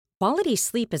Quality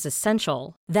sleep is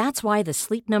essential. That's why the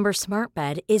Sleep Number Smart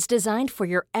Bed is designed for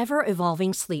your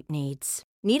ever-evolving sleep needs.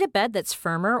 Need a bed that's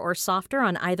firmer or softer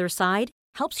on either side?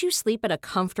 Helps you sleep at a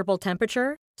comfortable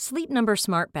temperature? Sleep Number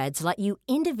Smart Beds let you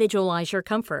individualize your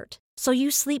comfort, so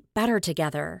you sleep better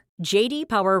together. J.D.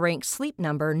 Power ranks Sleep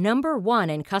Number number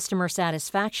 1 in customer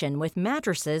satisfaction with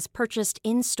mattresses purchased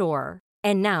in-store.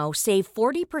 And now, save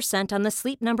 40% on the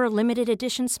Sleep Number Limited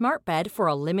Edition Smart Bed for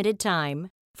a limited time.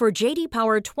 For J.D.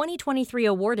 Power 2023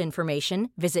 award information,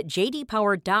 visit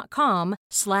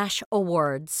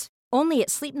jdpower.com/awards. Only at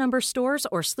Sleep Number stores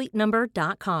or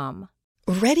sleepnumber.com.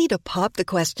 Ready to pop the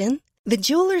question? The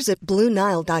jewelers at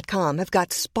BlueNile.com have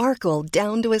got sparkle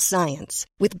down to a science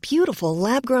with beautiful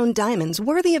lab-grown diamonds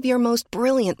worthy of your most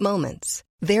brilliant moments.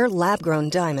 Their lab-grown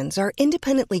diamonds are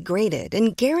independently graded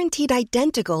and guaranteed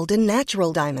identical to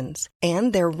natural diamonds,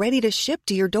 and they're ready to ship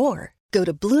to your door. Go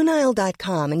to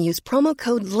BlueNile.com and use promo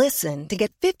code LISTEN to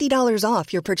get $50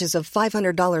 off your purchase of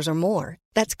 $500 or more.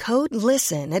 That's code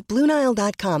LISTEN at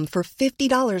BlueNile.com for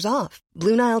 $50 off.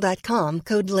 BlueNile.com,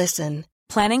 code LISTEN.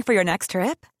 Planning for your next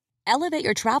trip? Elevate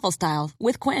your travel style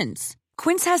with Quince.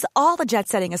 Quince has all the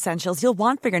jet-setting essentials you'll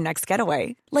want for your next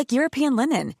getaway, like European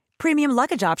linen, premium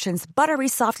luggage options, buttery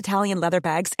soft Italian leather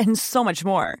bags, and so much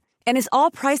more. And is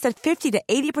all priced at 50 to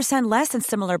 80% less than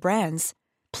similar brands.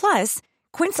 Plus,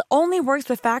 Quince only works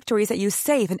with factories that use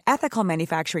safe and ethical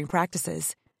manufacturing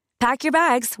practices. Pack your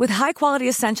bags with high-quality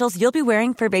essentials you'll be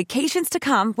wearing for vacations to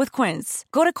come with Quince.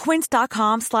 Go to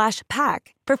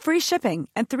quince.com/pack for free shipping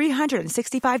and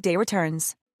 365-day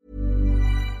returns.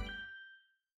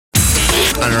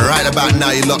 And right about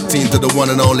now, you're locked into the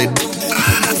one and only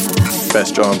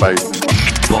Best Drum and Bass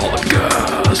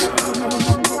Podcast.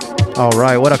 All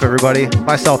right, what up, everybody?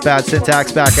 Myself, Bad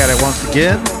Syntax, back at it once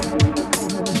again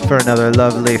for another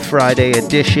lovely Friday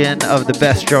edition of the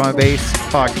Best Drum and Bass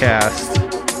Podcast. I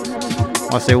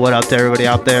want to say what up to everybody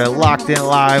out there locked in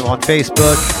live on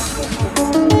Facebook,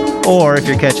 or if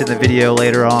you're catching the video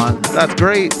later on, that's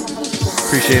great.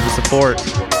 Appreciate the support.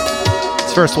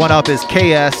 This first one up is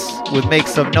KS with Make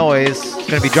Some Noise. Going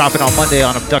to be dropping on Monday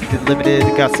on Abducted Limited.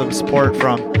 Got some support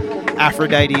from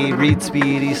Aphrodite, Reed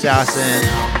Speed, Assassin.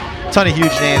 Ton of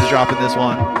huge names dropping this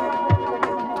one.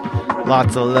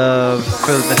 Lots of love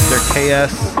for Mr.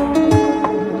 KS.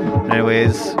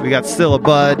 Anyways, we got Still a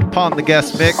Bud upon the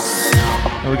guest mix.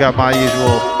 And we got my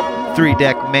usual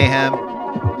 3-deck mayhem.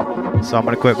 So I'm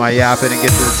going to quit my yapping and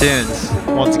get to the tunes.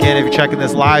 Once again, if you're checking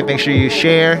this live, make sure you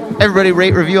share. Everybody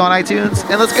rate, review on iTunes,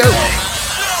 and let's go.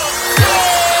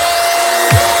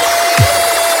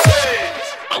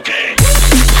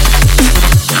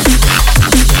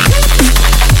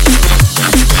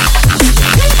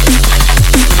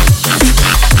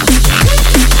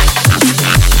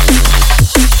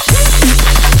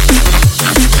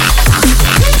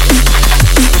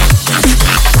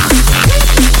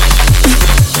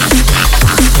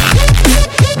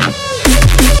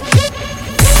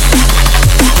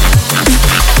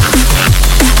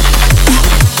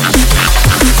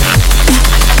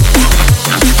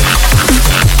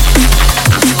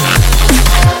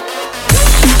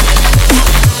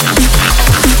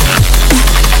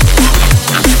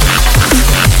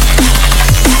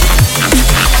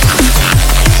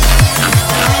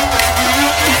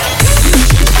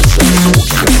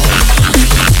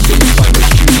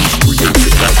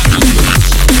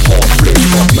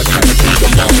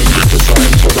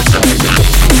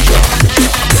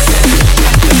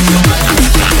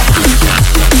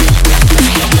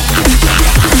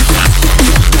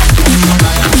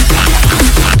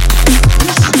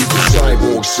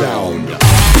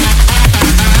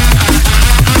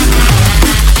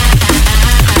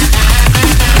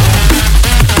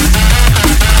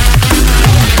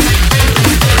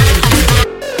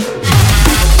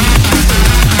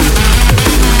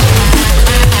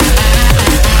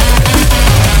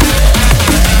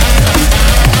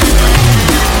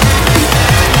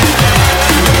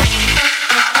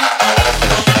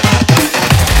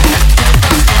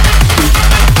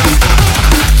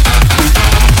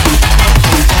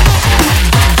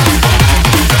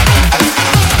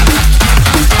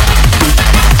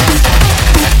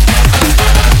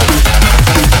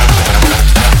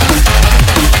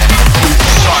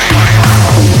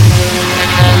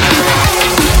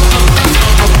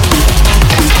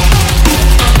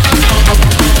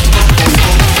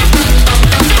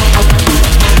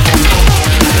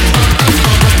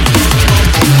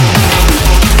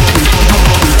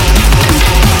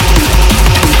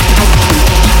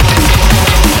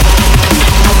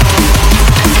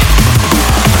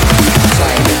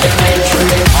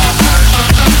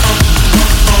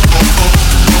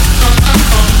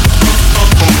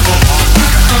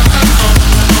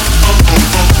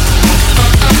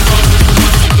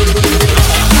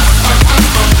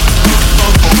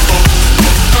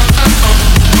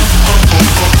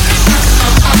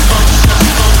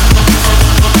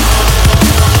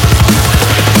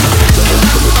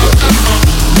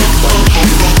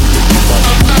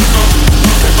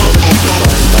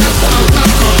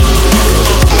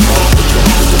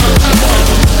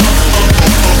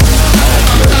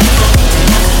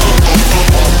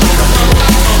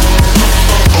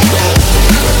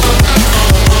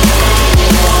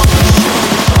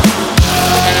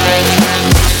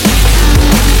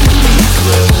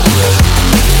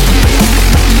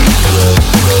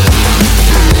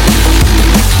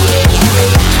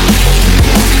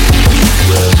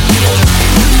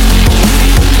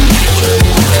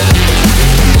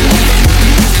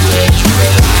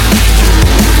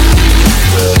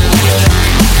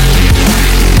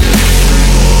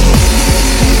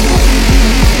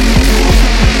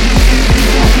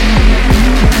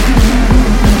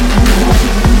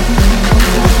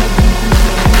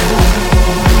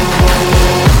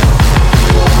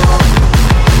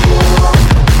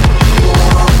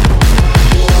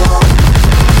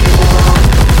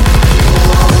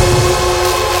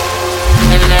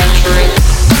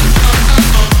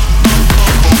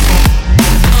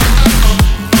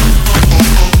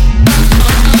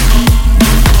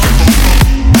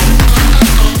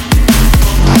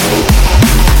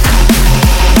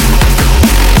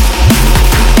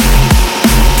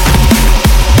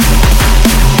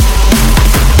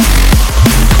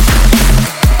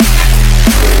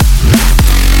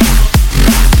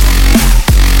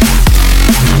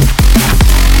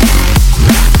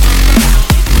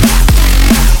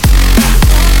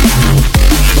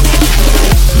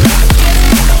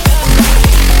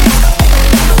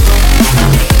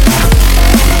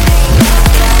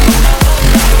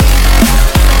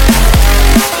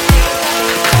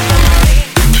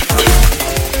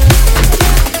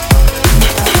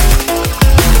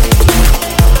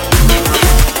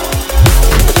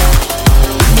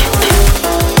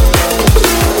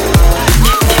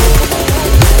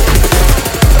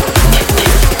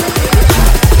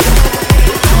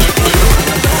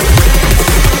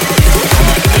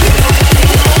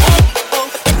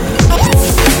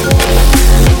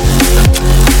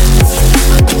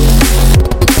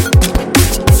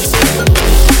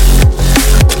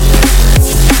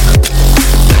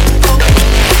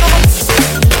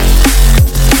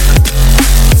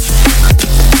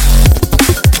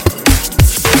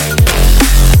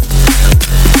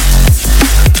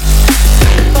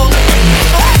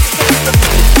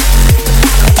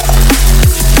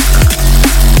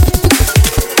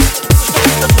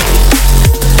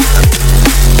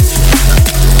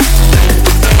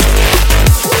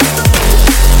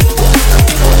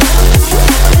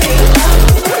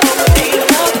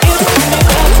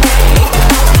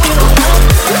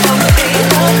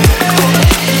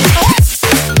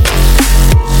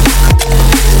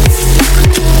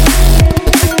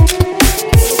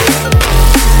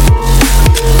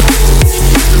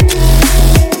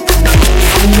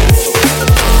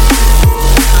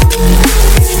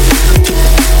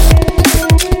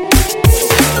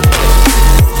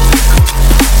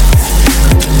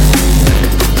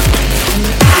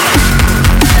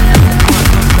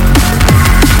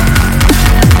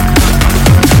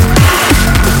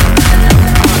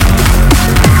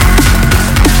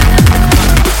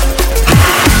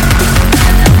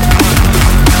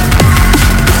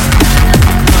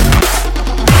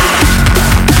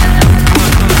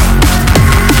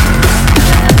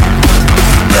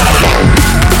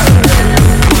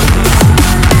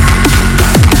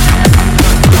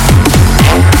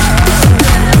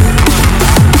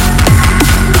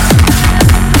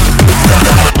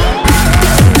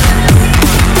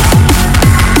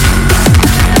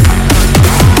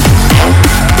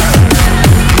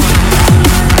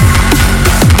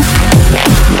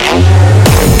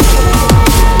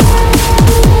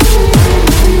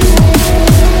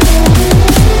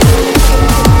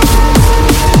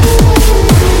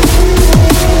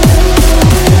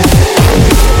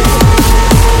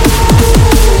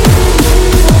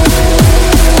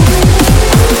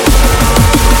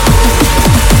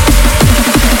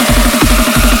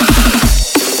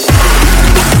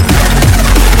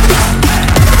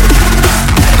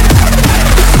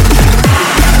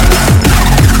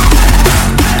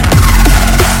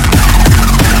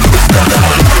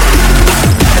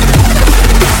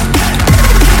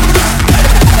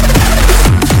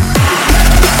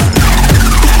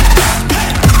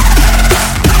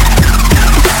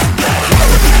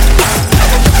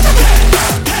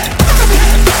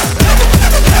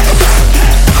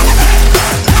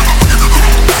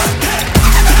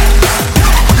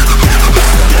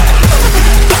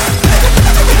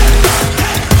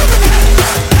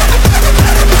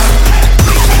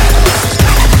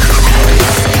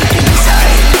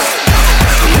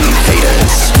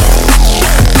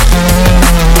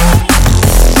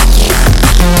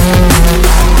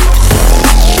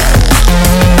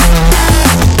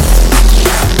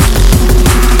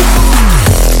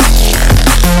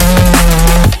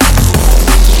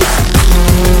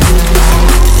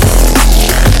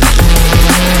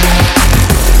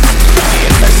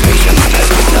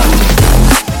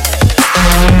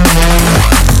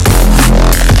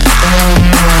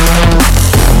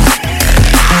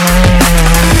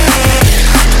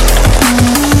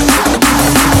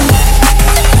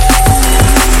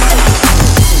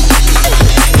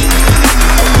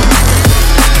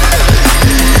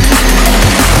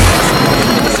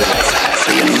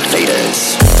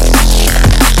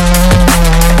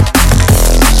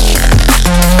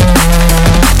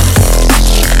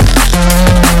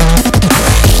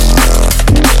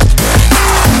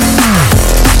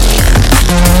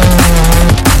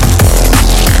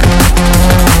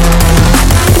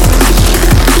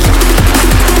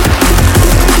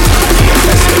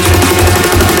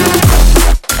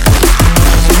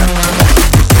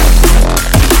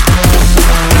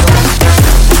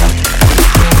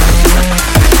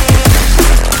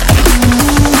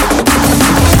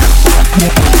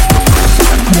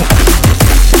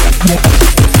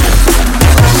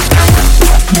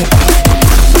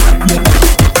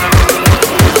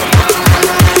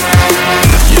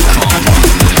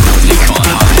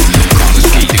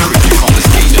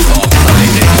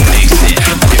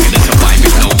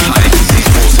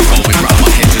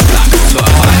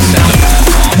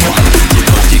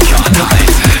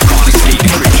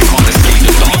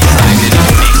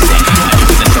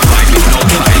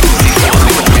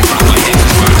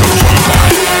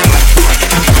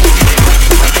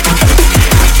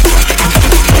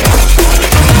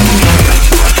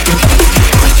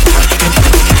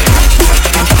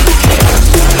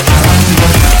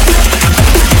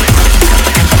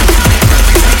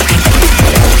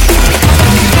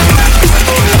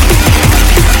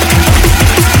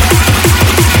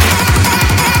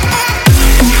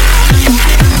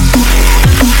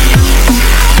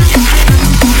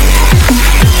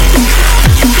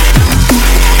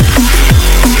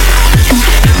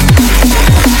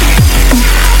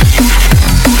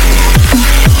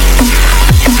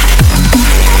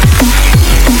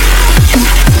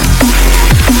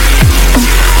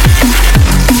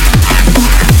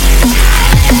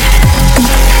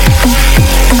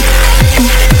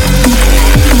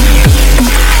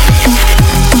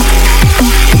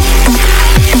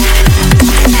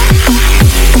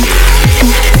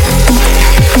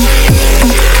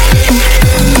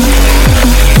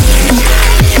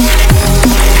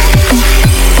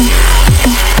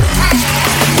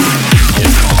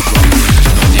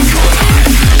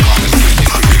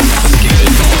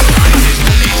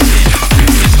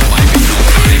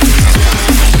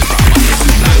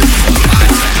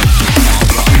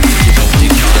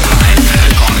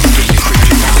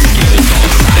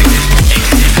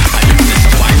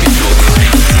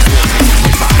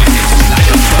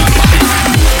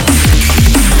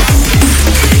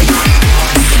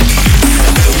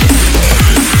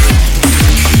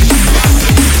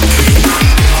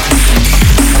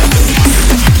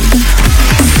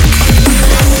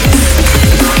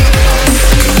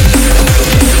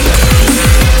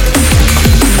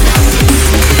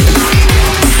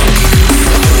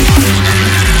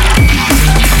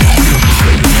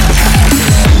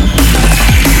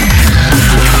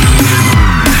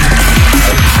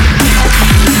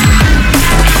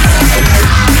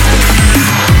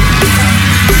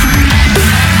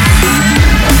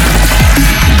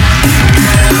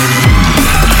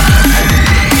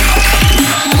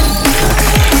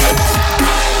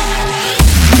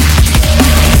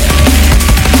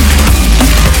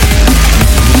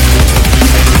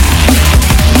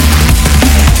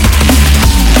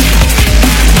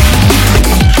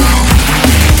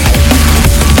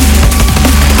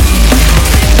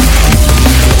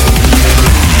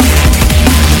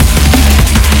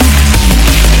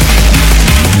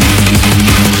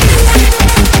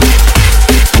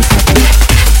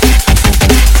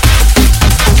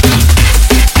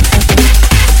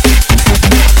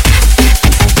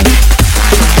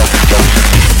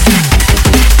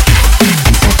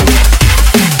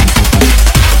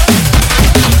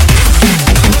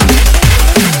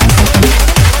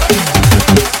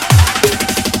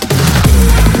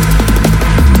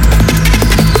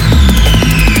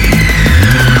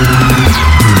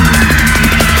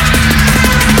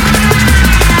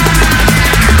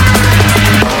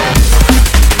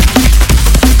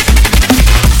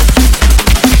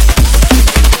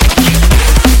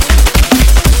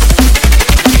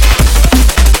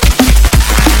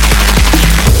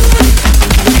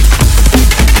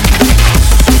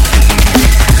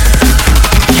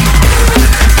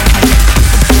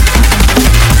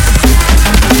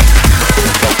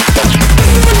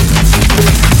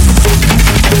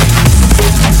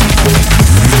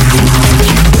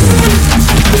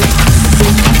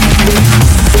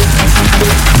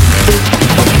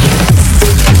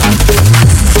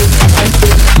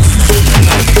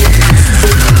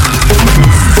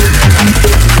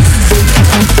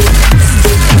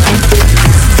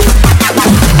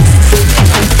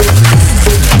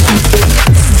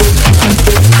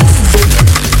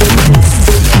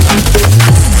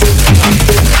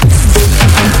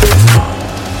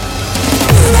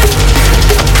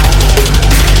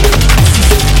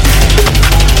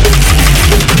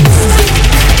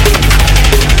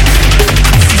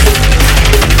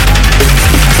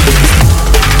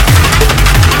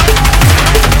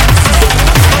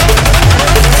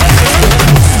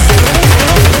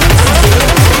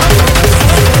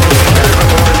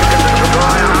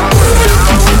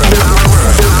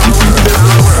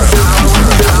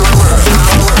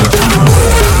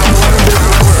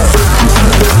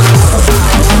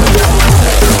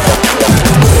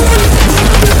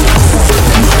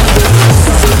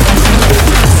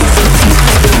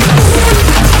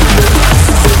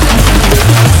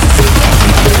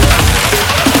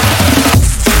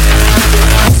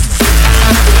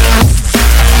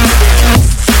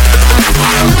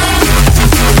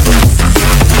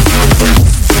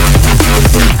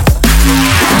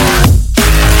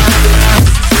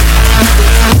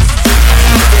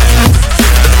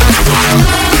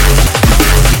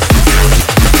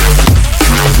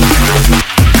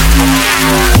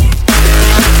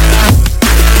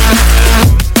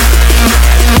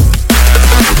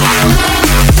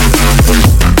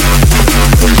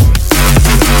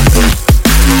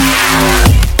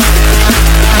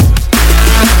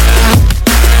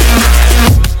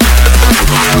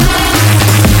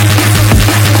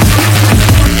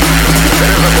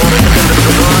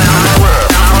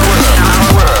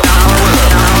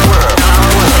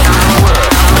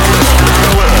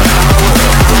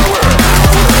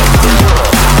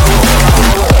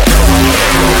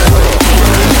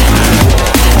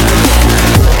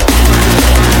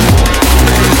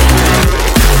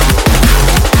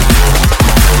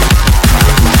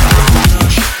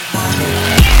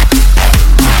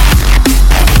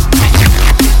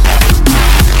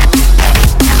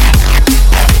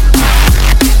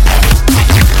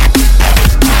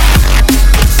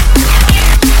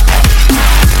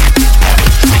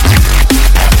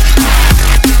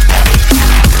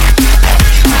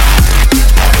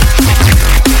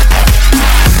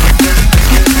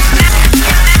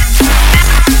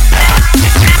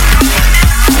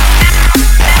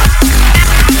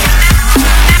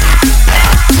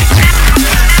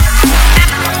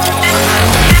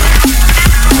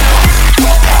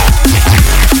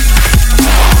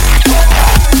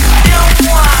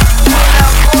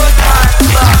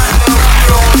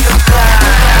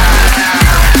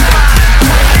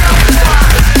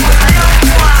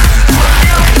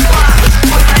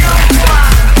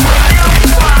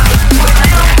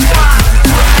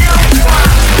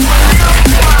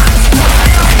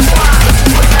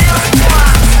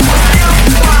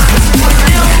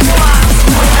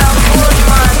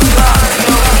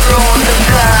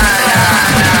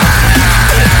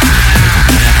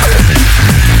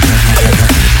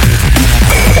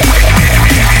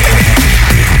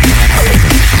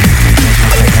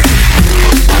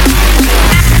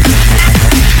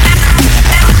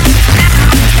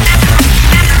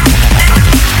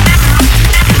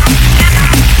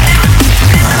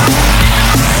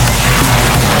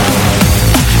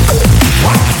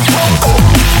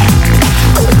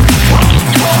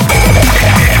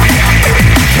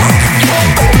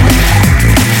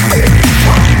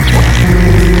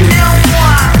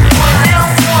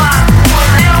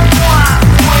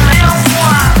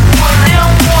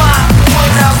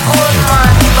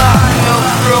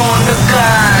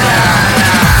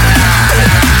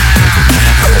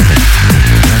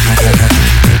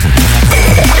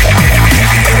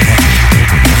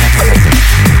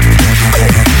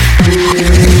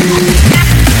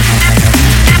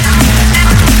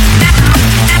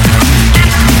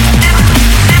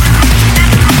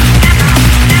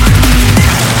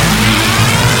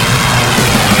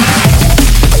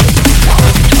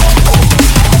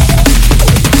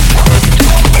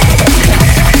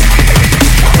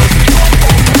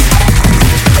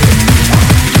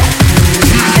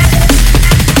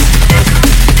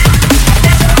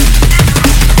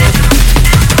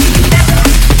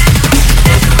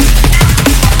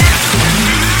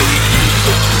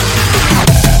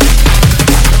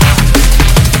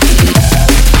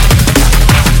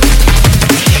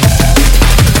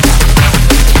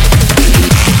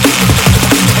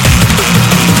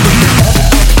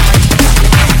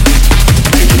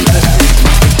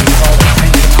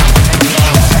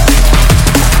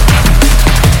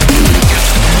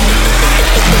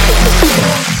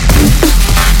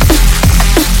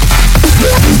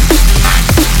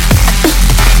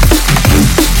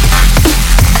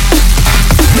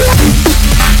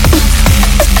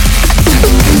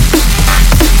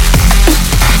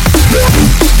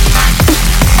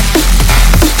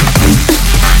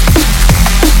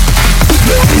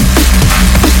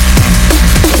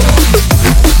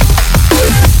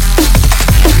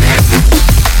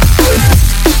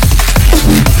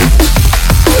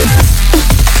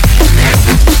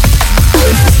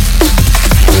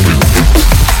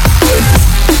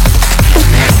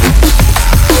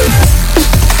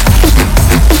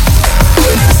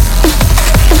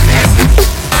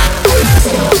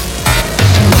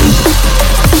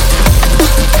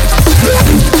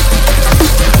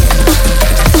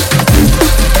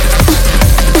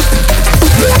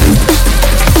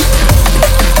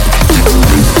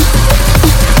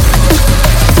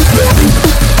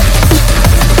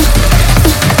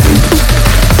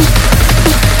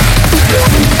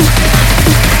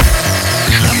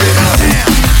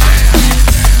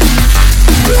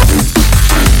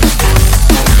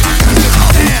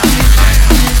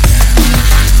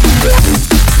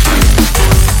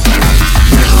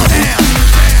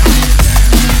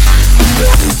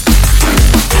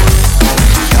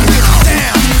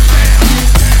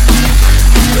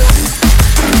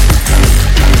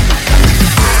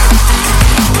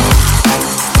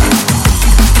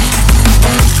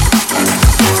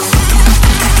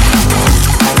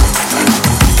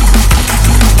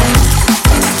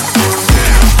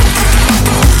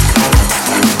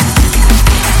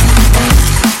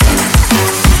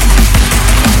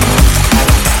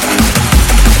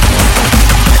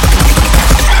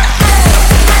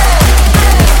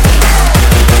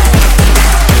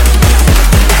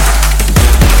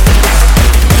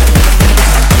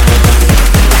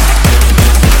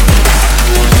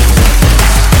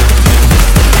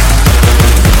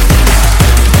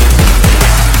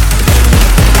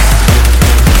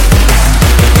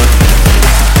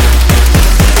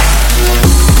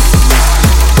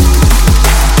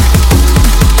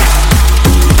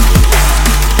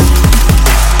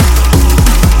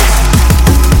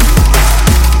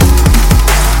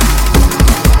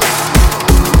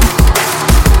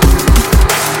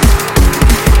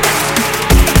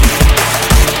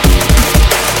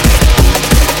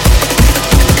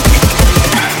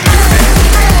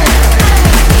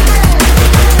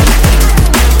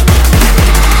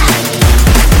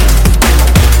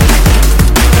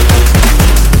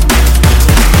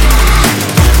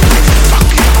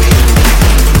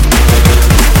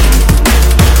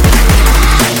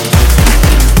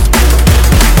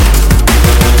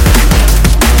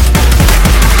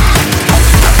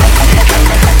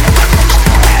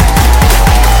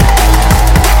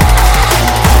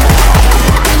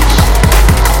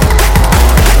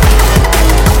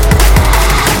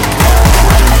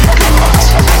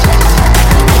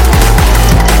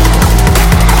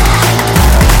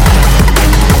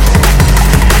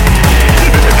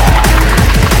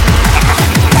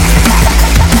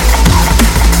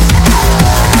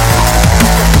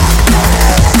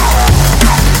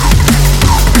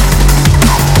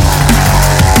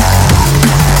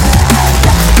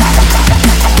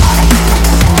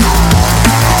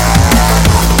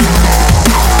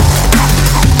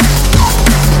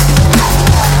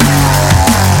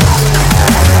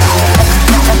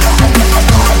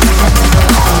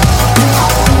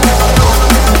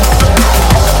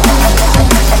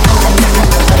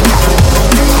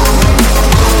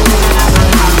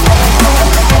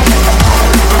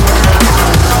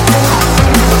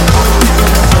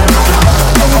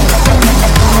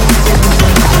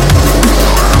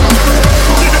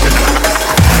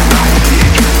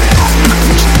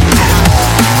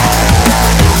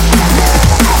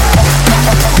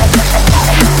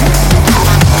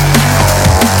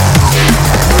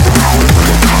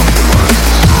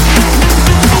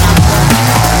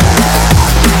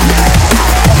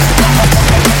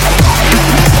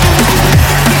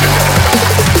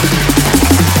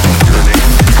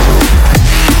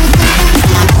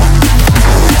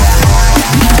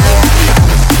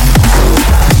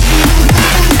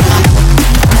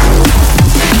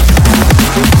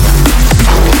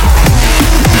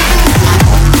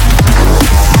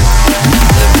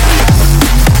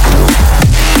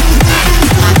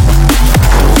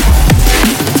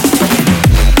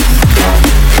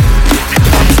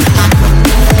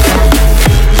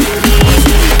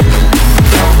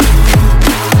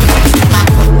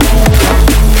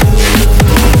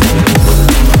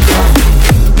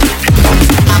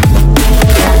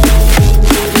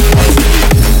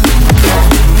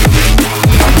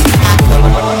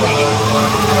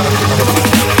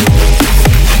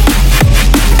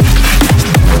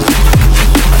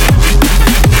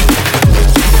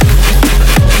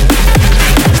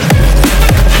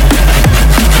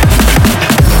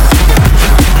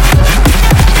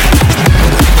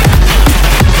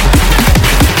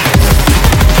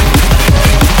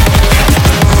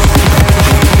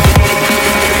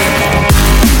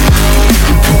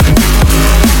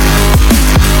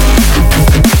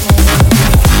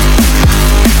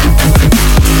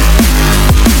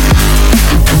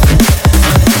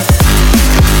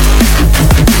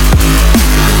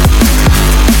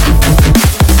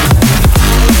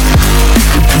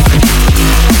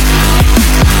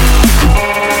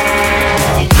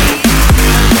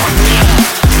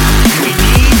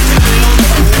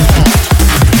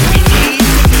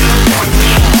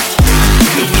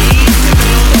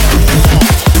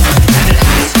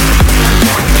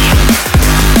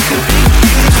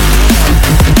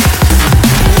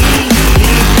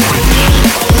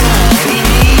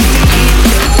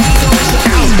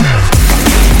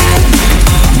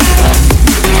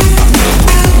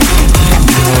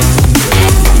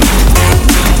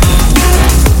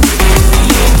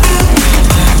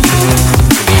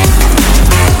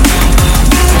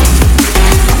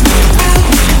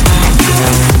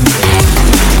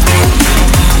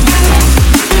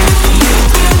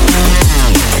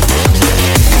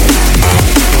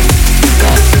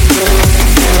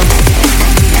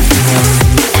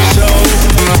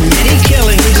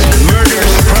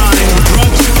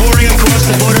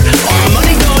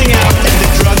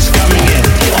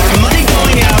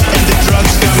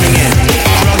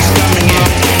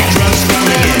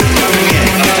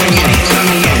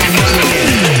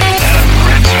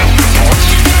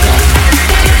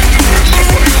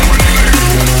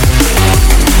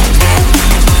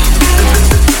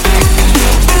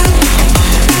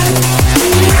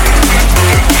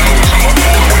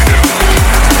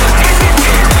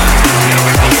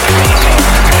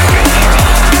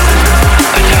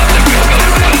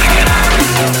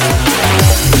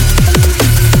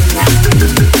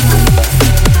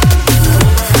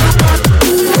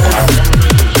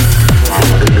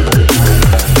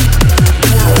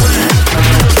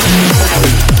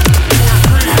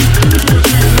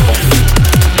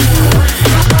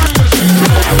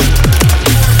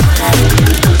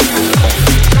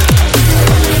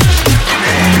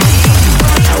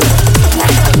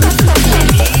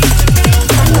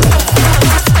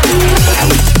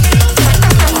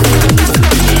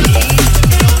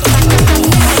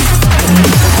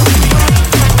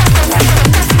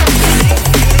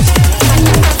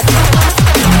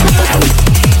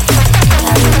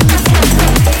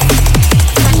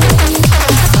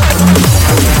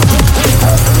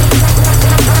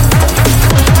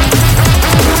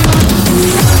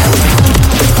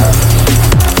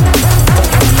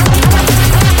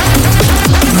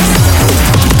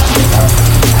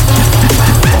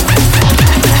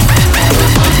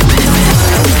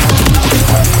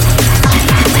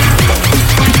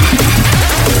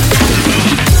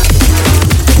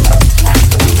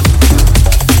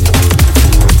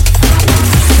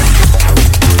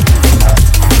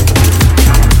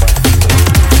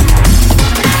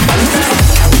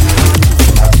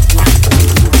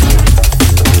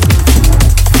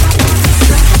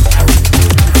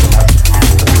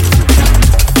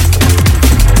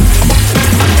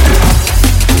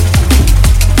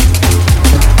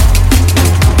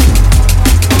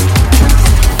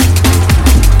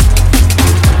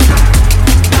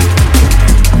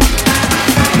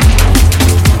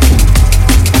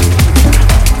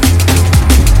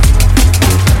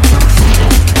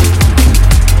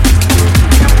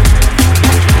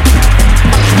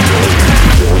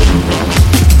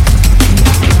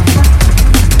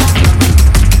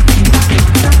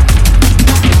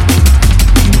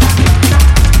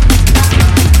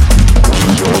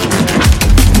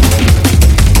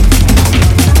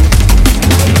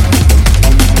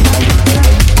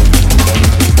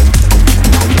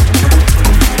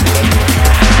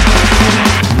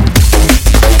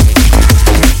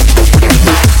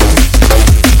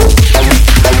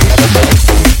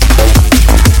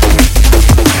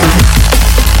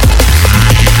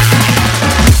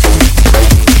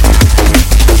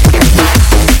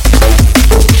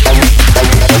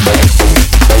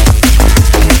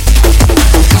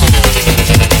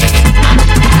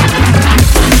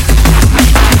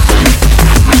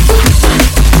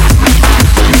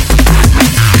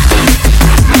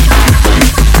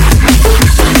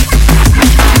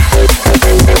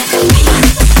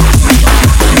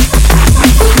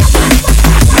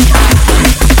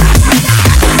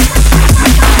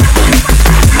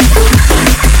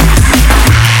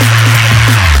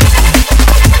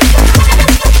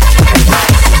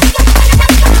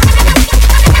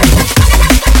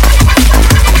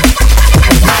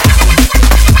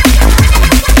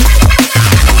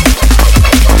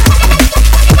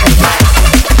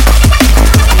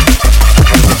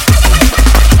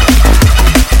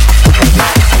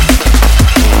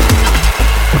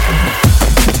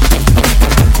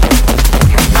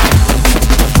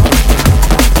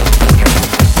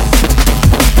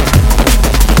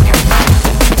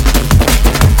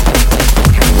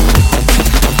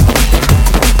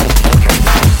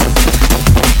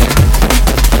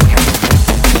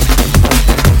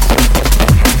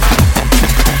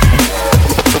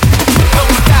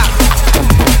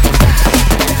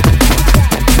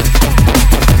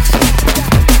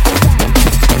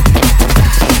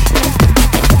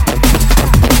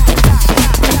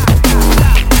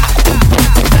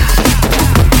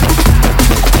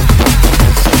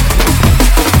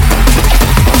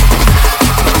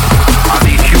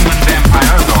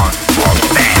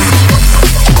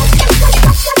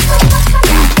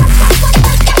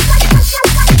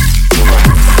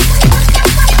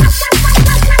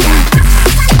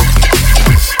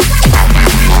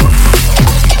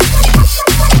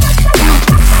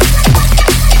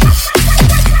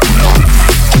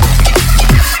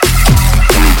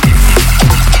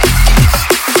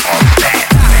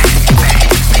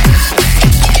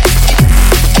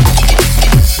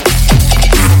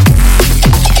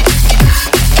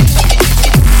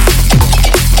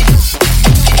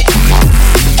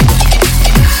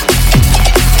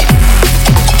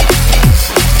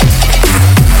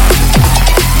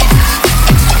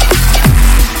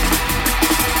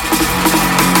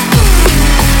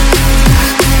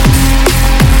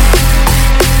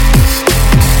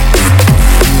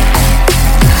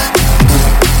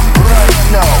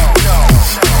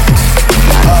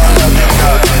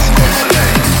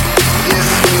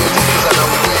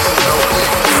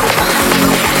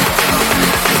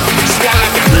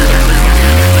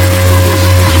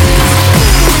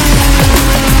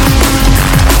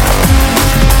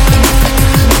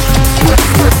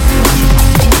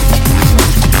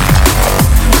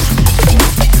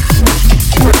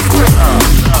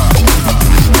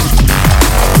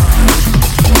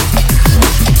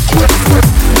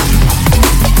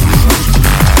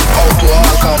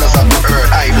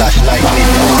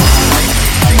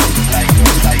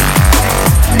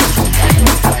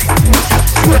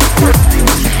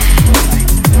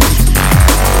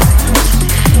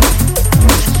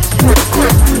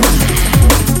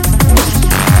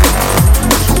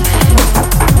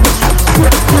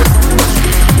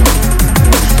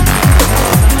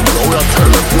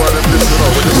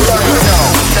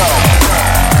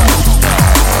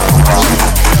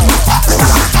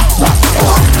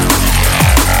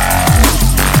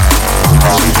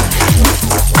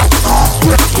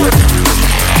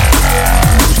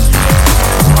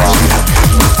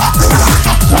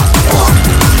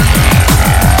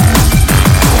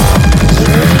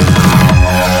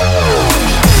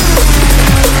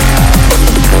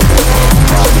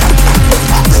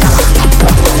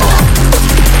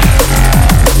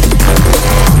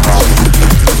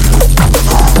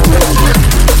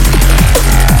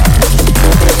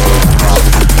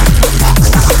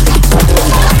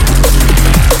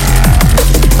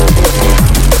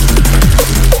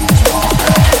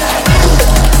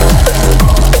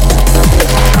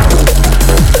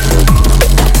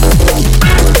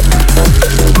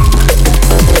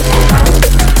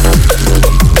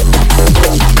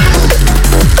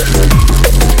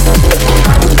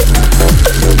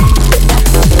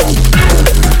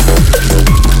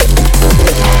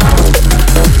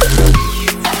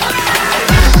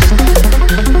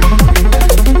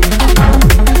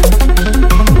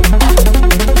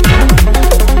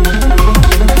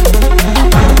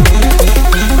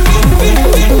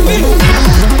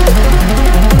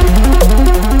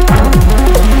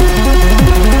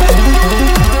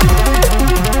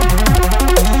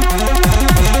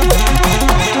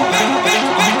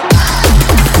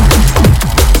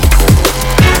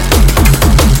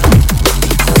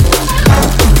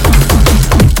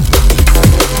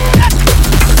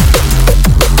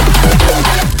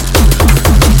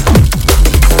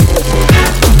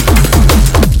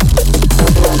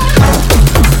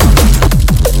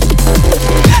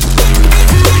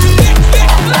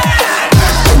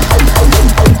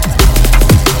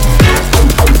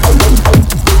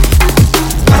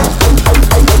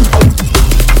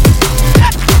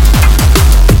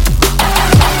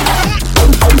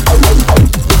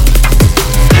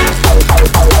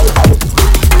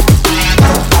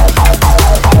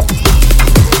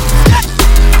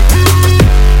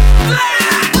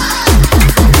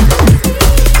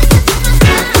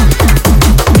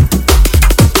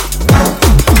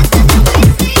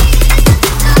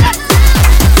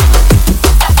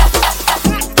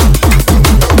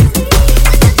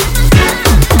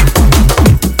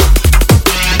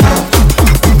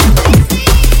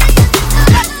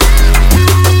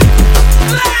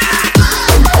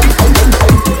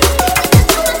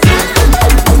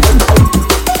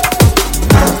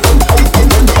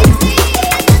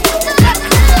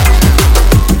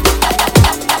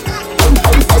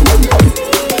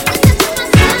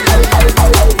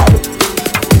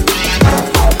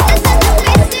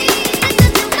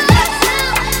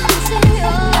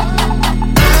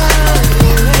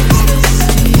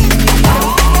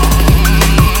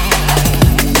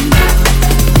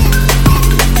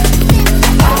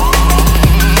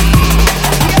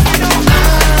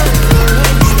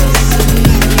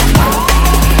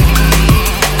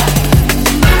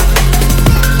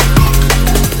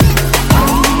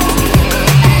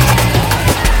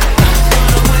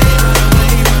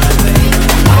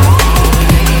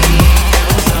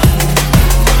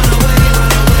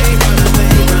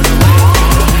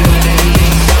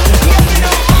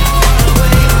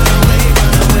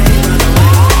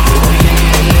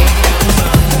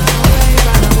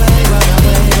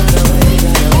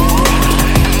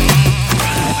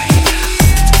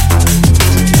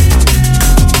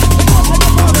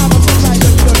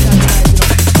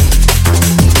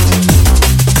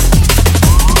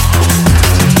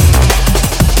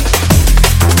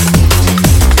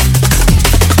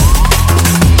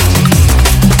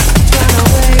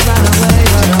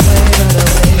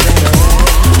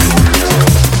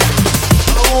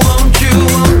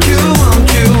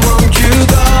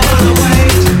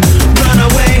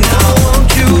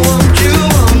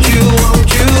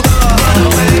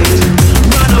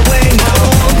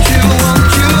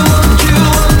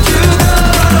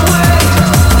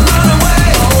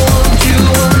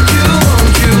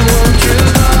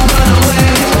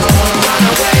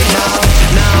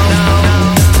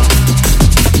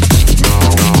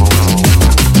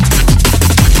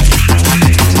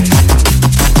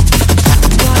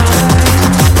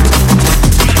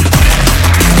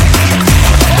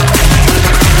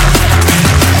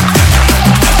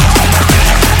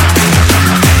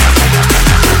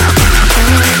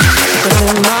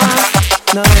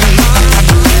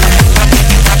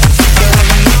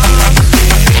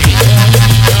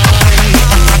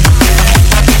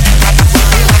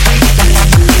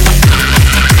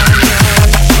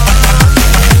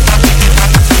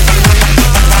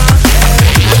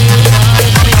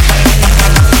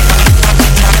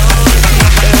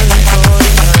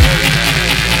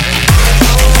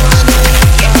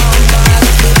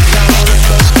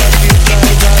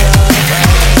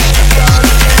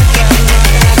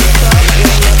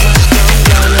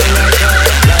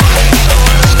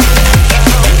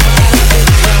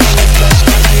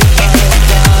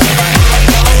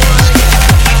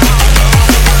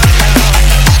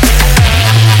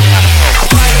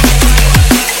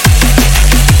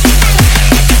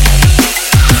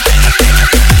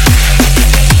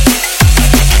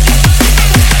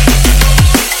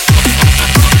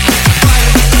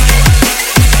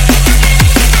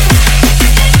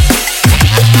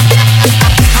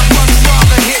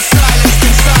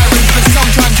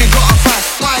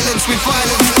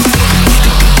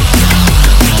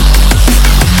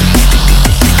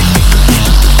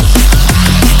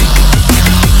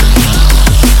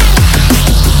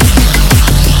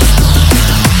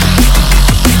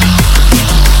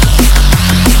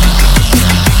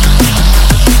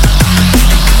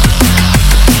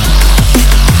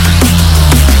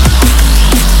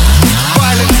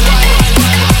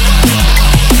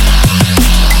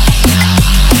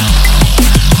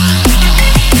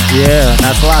 Yeah, and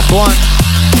that's the last one.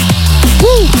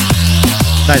 Woo!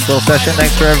 Nice little session.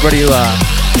 Thanks for everybody who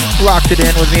locked it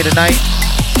in with me tonight.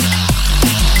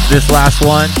 This last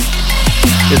one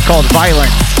is called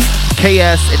Violence.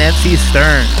 KS and MC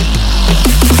Stern.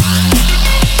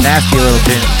 Nasty little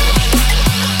tune.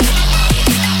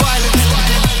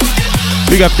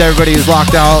 Big up to everybody who's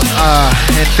locked out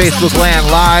in Facebook land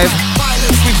live.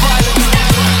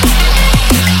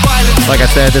 Like I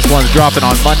said, this one's dropping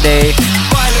on Monday.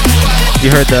 You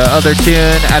heard the other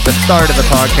tune at the start of the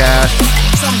podcast.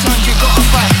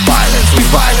 Violence, we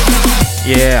violence.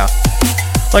 Yeah.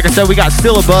 Like I said, we got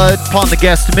Still a Bud upon the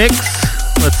guest mix.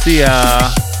 Let's see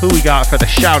who we got for the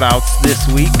shout-outs this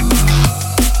week.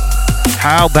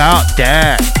 How about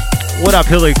that? What up,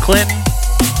 Hillary Clinton?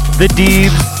 The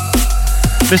Deebs.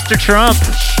 Mr. Trump.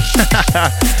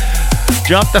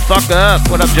 Jump the fuck up.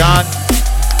 What up, John?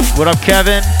 What up,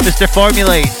 Kevin? Mr.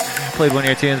 Formulate. Played one of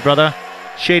your tunes, brother.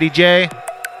 Shady J.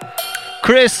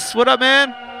 Chris, what up,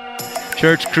 man?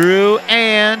 Church Crew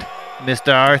and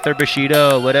Mr. Arthur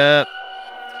Bushido. What up?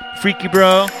 Freaky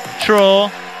Bro.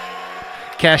 Troll.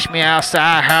 Cash Me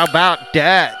Outside. How about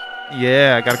that?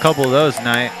 Yeah, I got a couple of those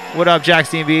tonight. What up,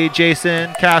 Jackson B,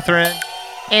 Jason, Catherine,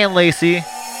 and Lacey.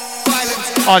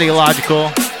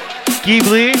 Audiological.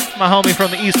 Ghibli, my homie from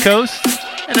the East Coast.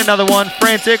 And another one,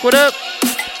 Frantic. What up?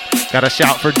 Got a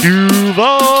shout for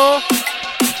Duval.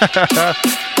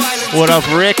 What up,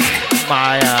 Rick?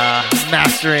 My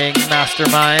mastering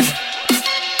mastermind.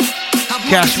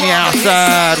 Cash Me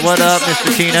Outside. What up,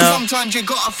 Mr. Tino?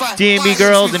 D&B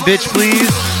girls and bitch, please.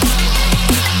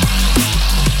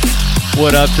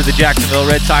 What up to the Jacksonville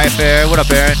Red Tie Affair? What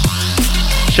up, Aaron?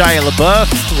 Shia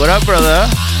LaBeouf. What up, brother?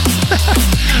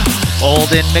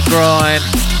 Olden McGroin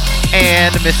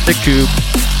and Mr. Coop.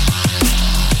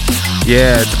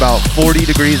 Yeah, it's about 40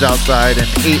 degrees outside and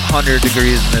 800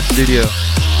 degrees in the studio.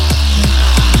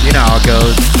 You know how it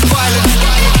goes.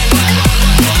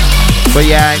 But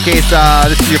yeah, in case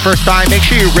this is your first time, make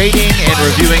sure you're rating and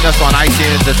reviewing us on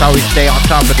iTunes. That's how we stay on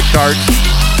top of the charts.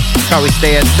 That's how we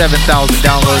stay at 7,000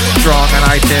 downloads strong on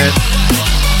iTunes.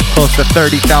 Close to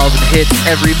 30,000 hits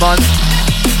every month.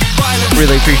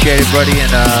 Really appreciate everybody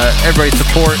and everybody's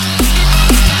support.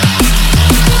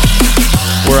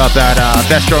 We're up at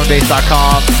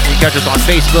bestdrumandbass.com. You can catch us on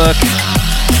Facebook.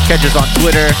 Catch us on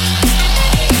Twitter.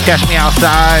 Catch me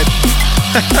outside.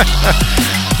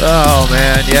 Oh,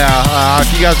 man, yeah.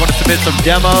 If you guys want to submit some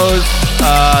demos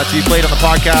to be played on the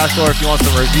podcast, or if you want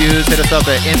some reviews, hit us up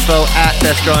at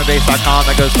info@bestdrumandbass.com.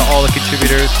 That goes to all the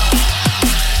contributors.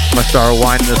 I'm going to start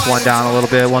winding this one down a little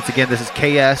bit. Once again, this is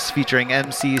KS featuring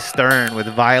MC Stern with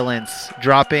Violence,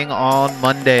 dropping on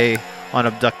Monday on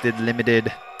Abducted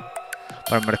Limited.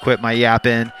 But I'm going to quit my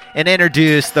yapping and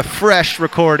introduce the Fresh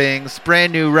Recordings,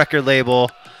 brand new record label,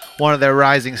 one of their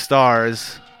rising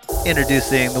stars,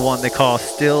 introducing the one they call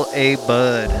Still a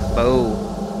Bud. Bo.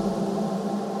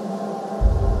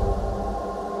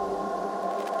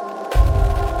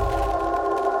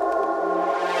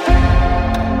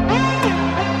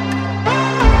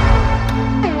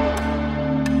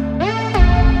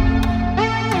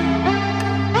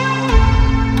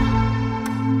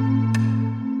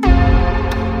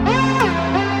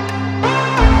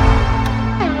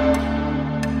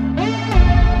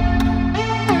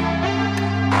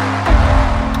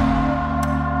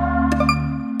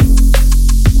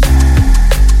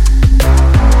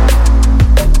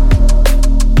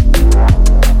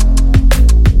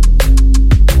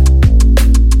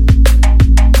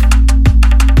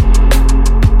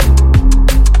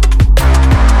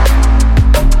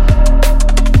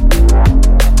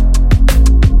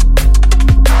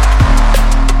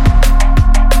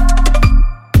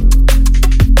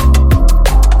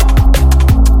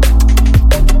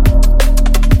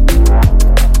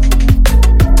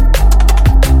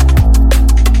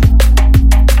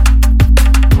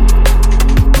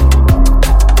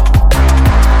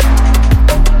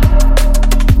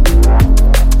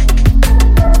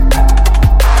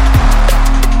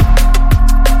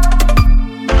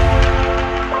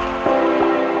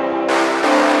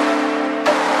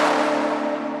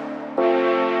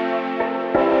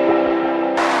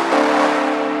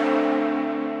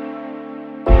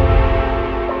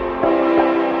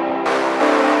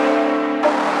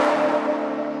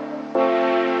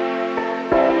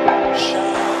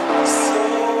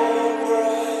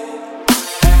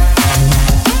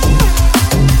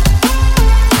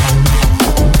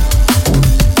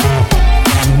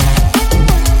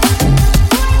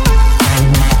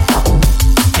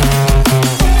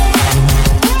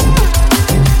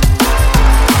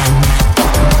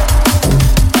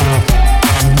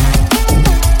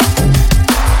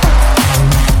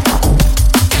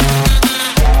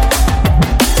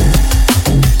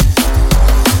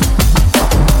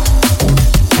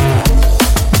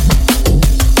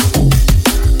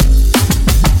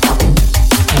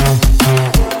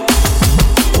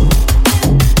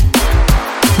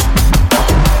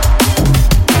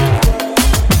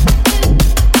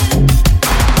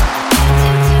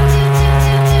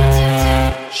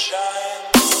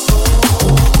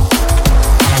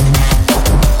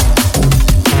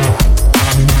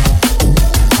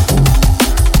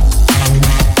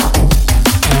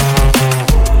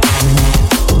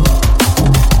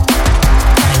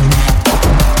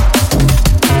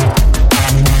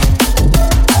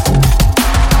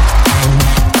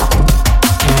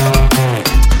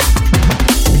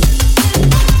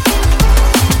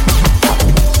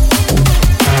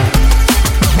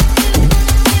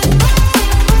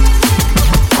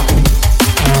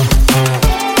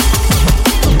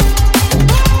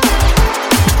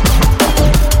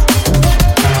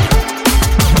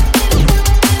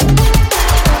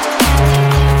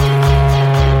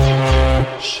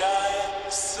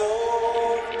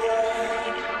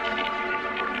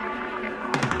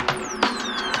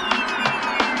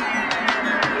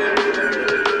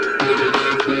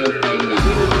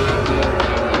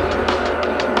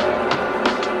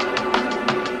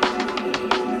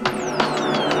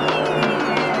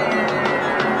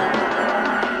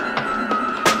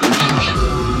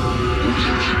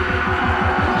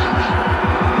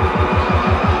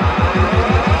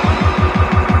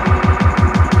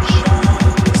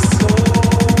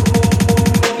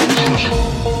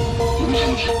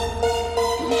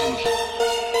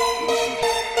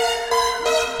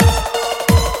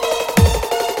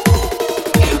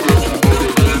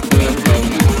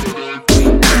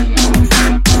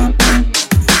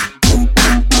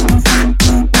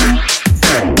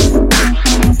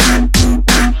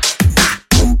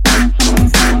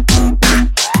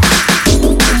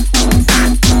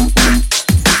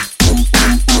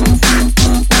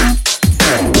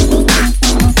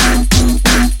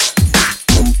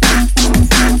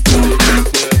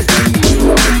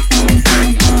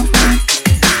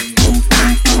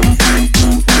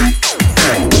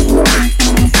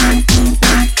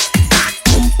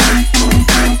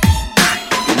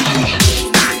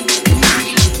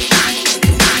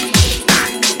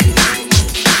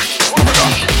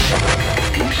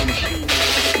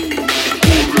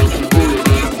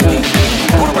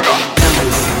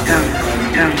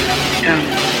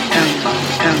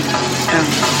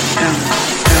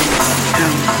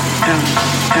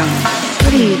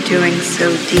 so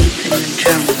deep in the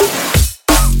drum.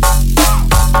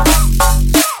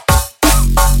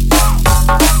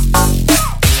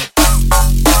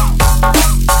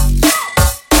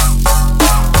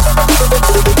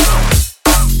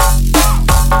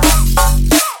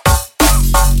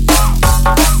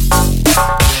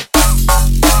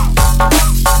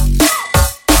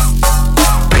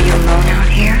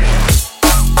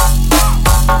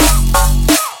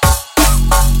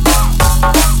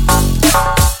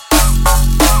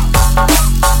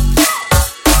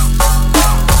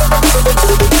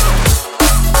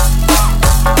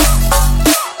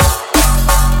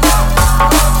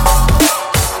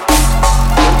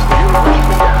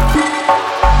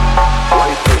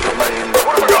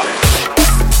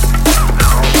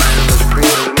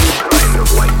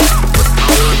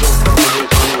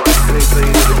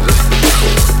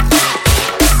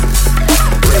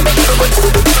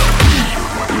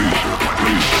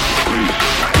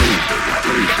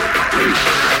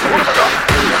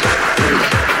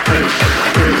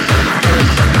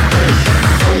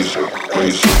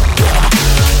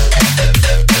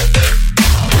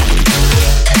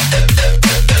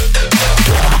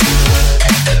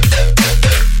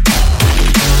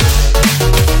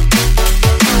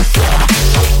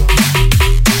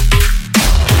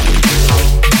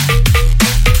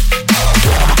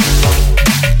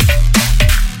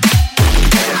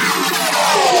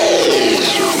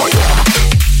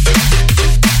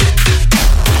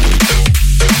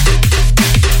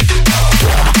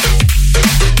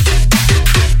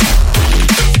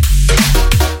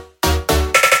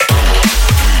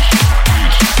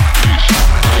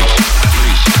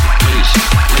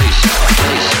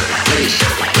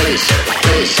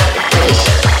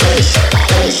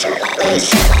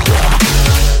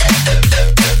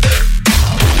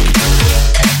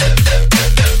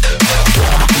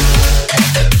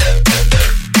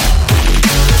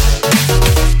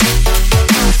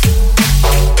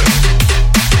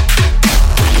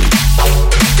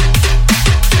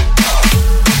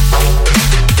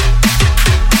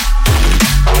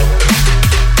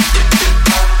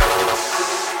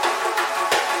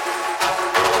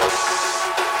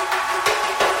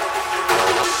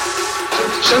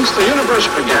 Since the universe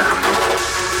began,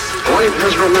 life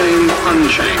has remained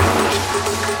unchanged.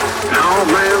 Now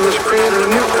man has created a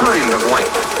new kind of light,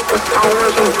 with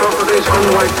powers and properties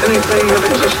unlike anything that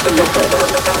existed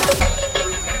before.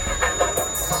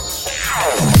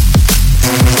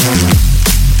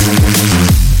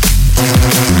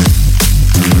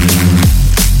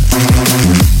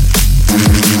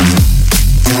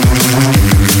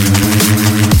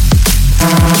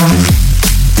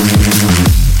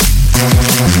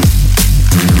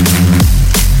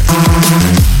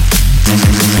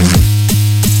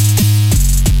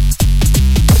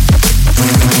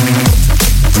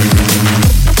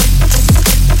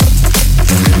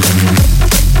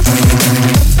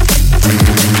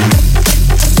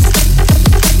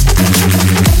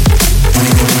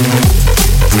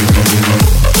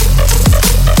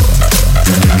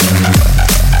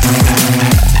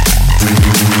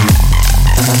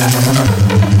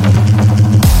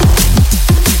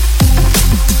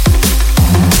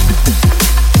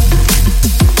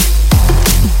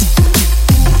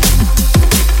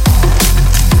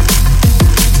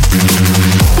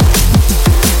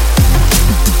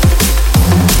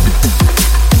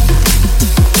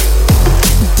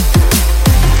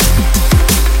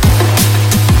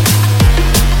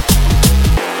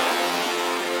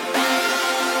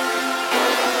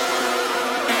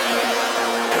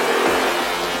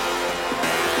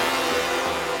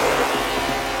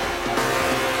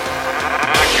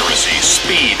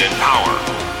 Speed and power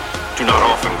do not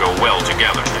often go well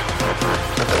together.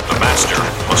 The master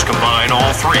must combine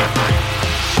all three.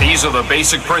 These are the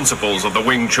basic principles of the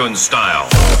Wing Chun style.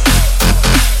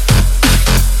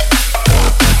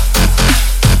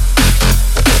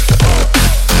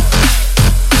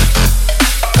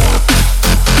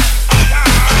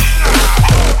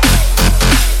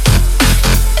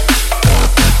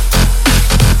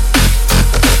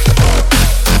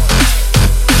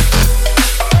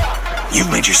 You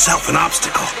made yourself an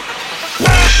obstacle.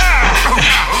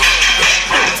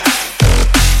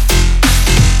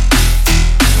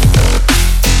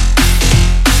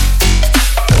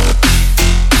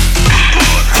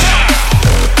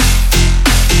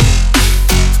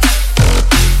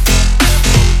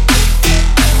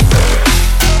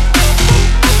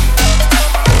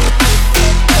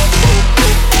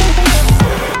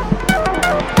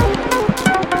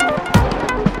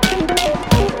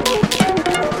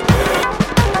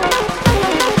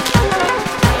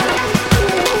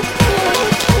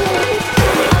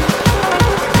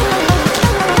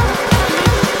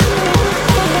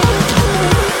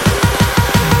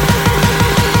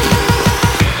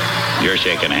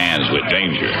 shaking hands with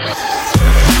danger.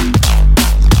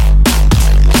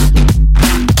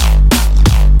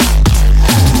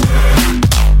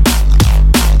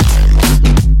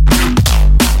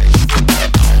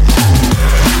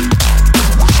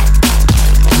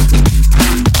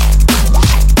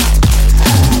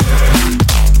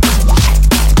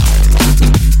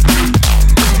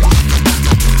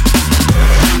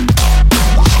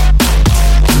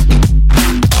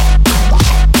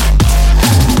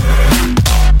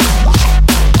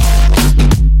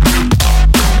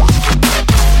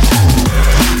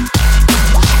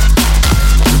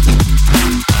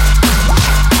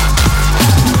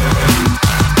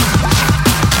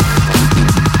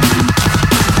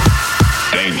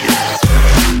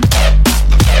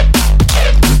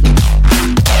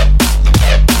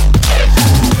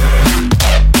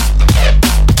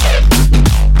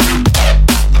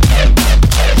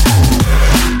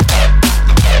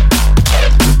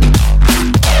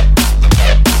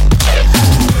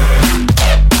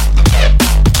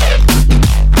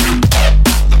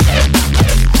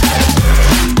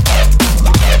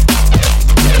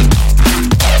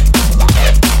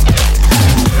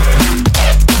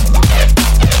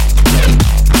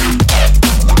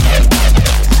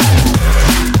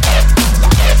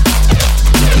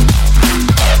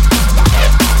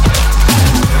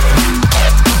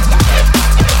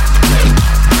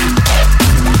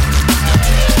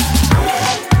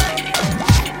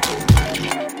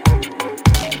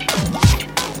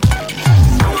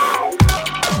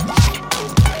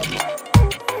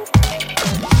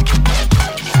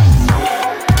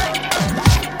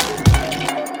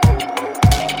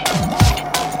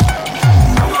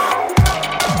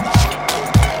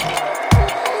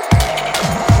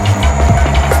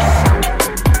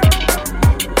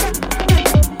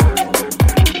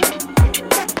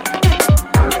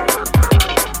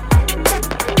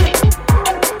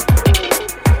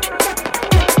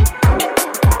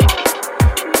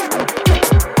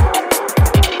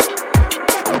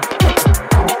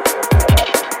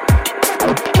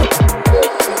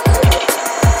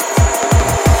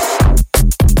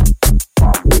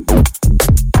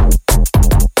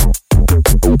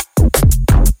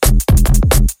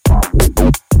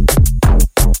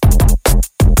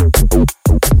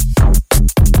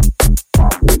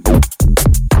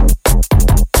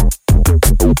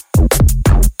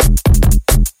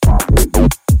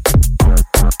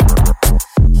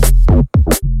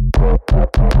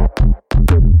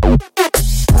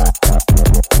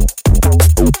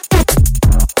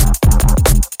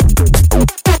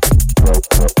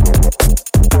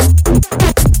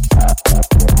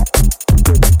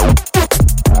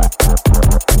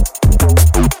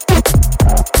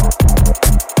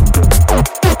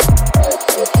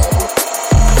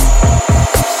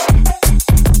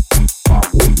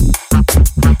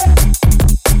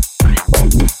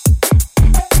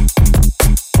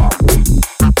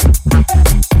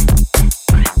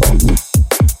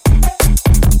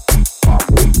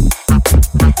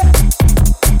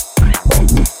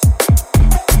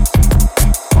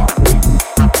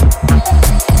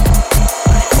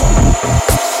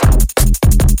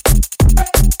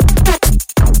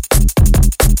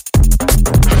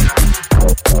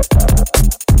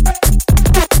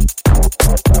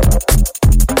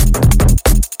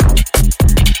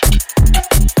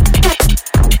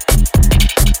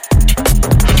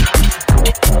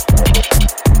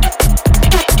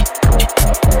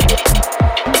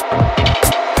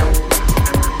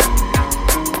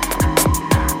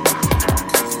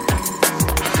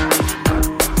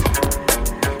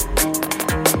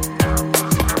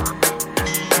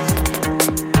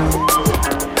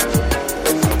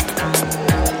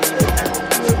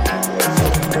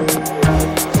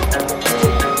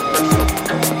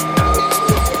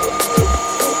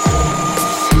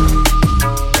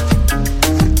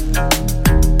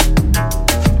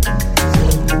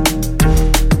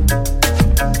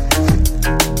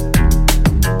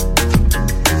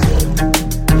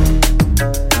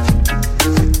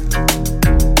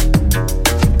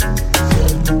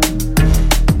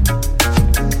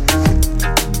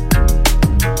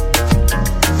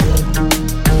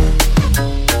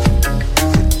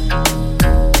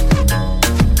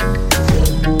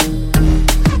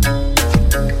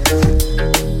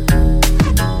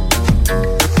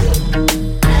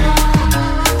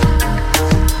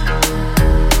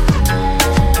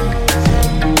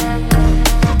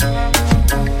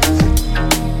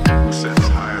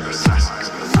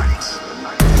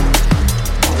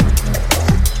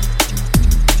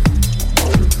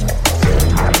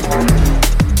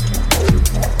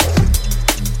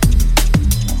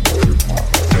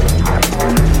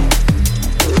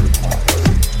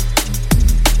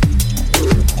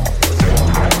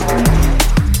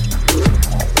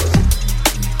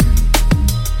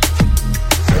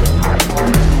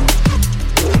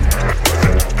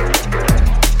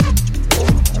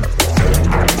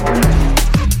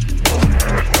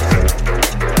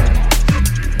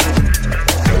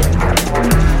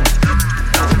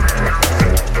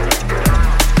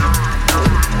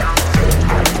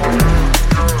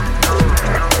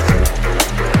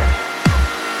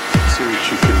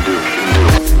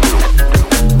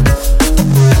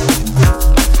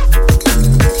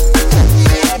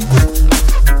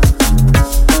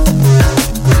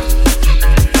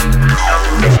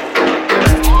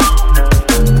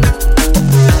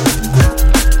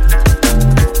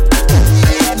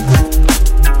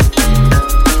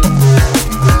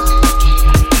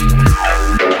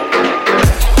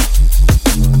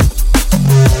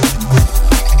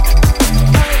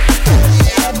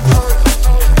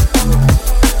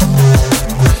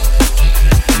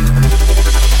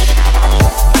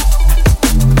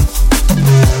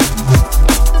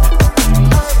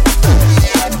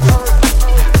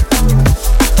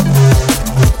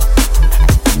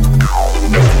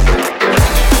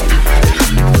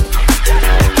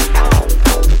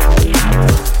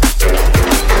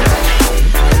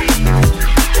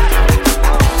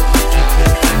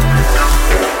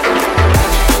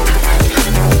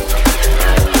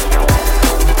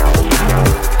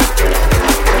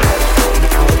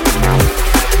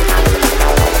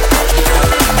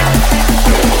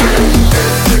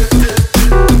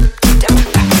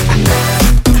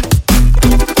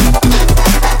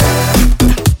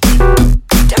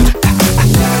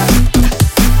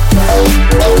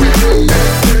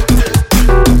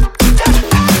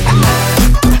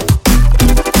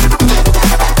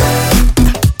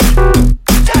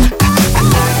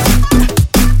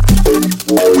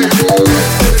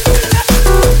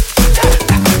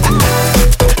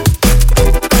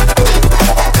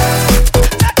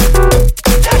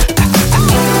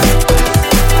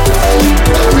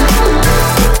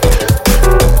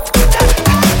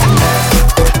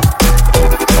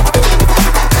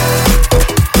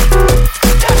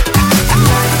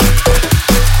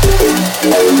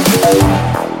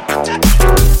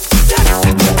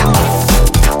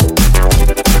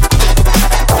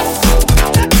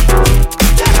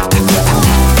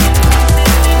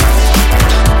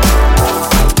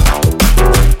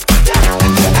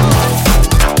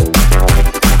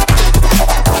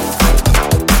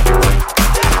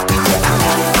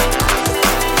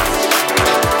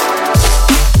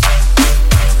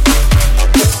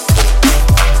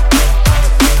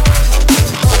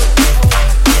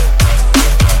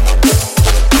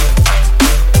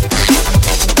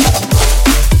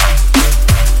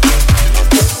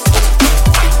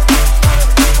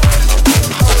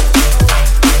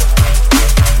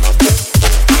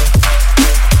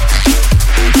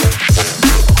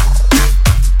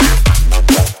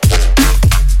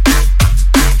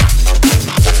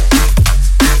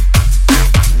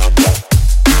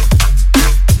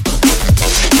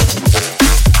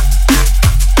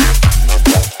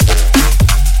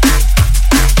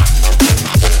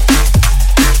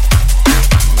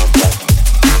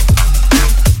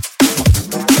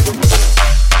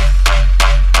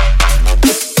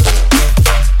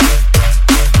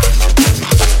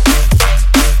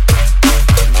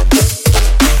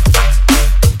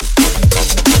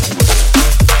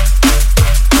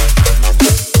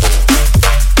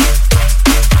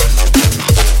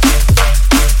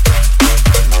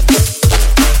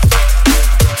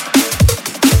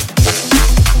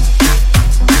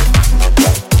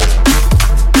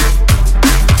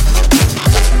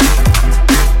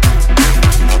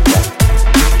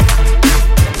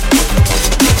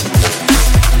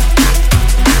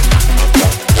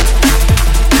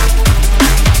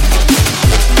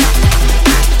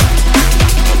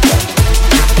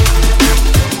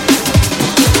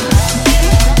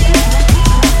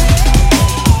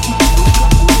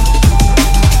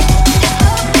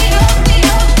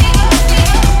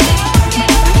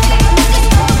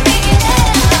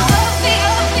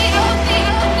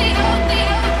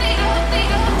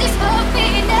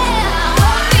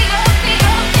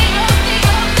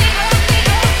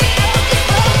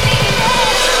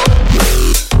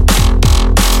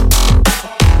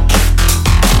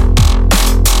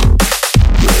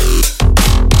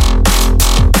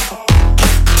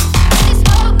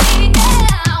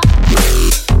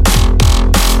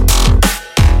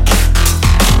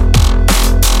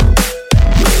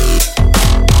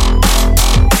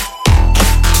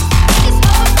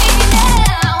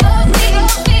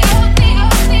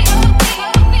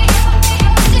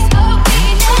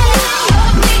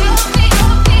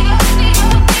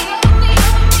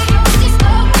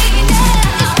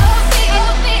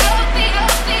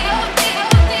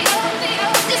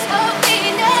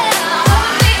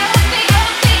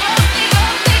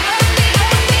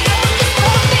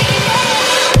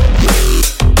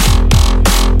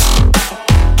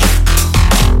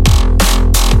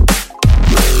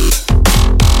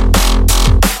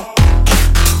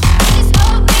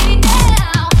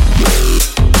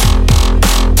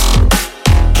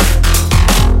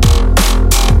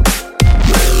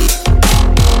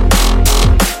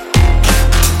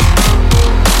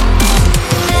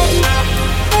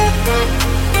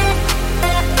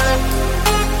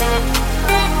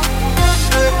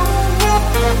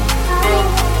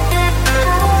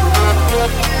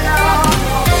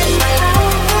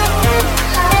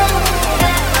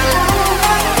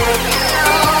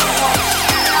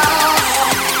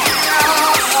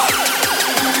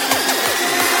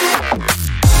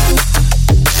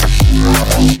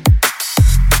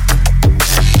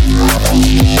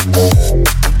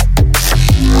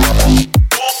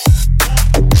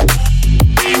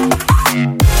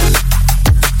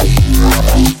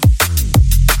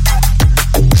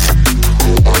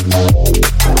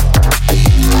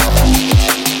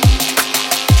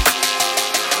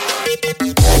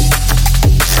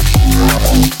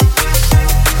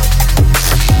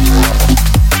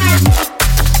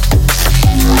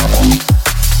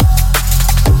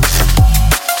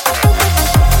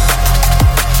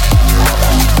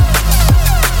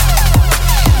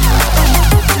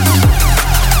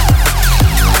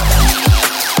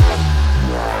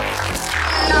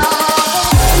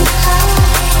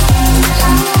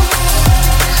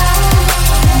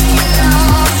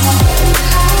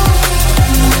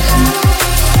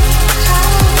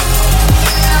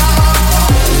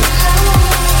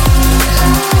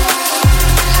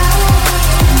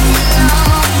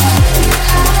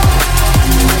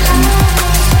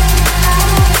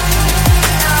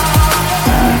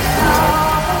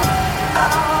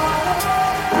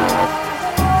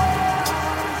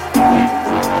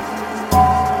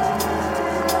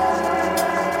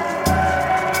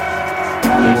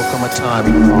 summertime.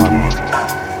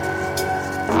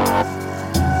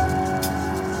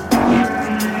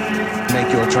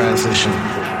 Make your transition.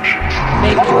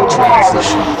 Make your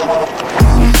transition.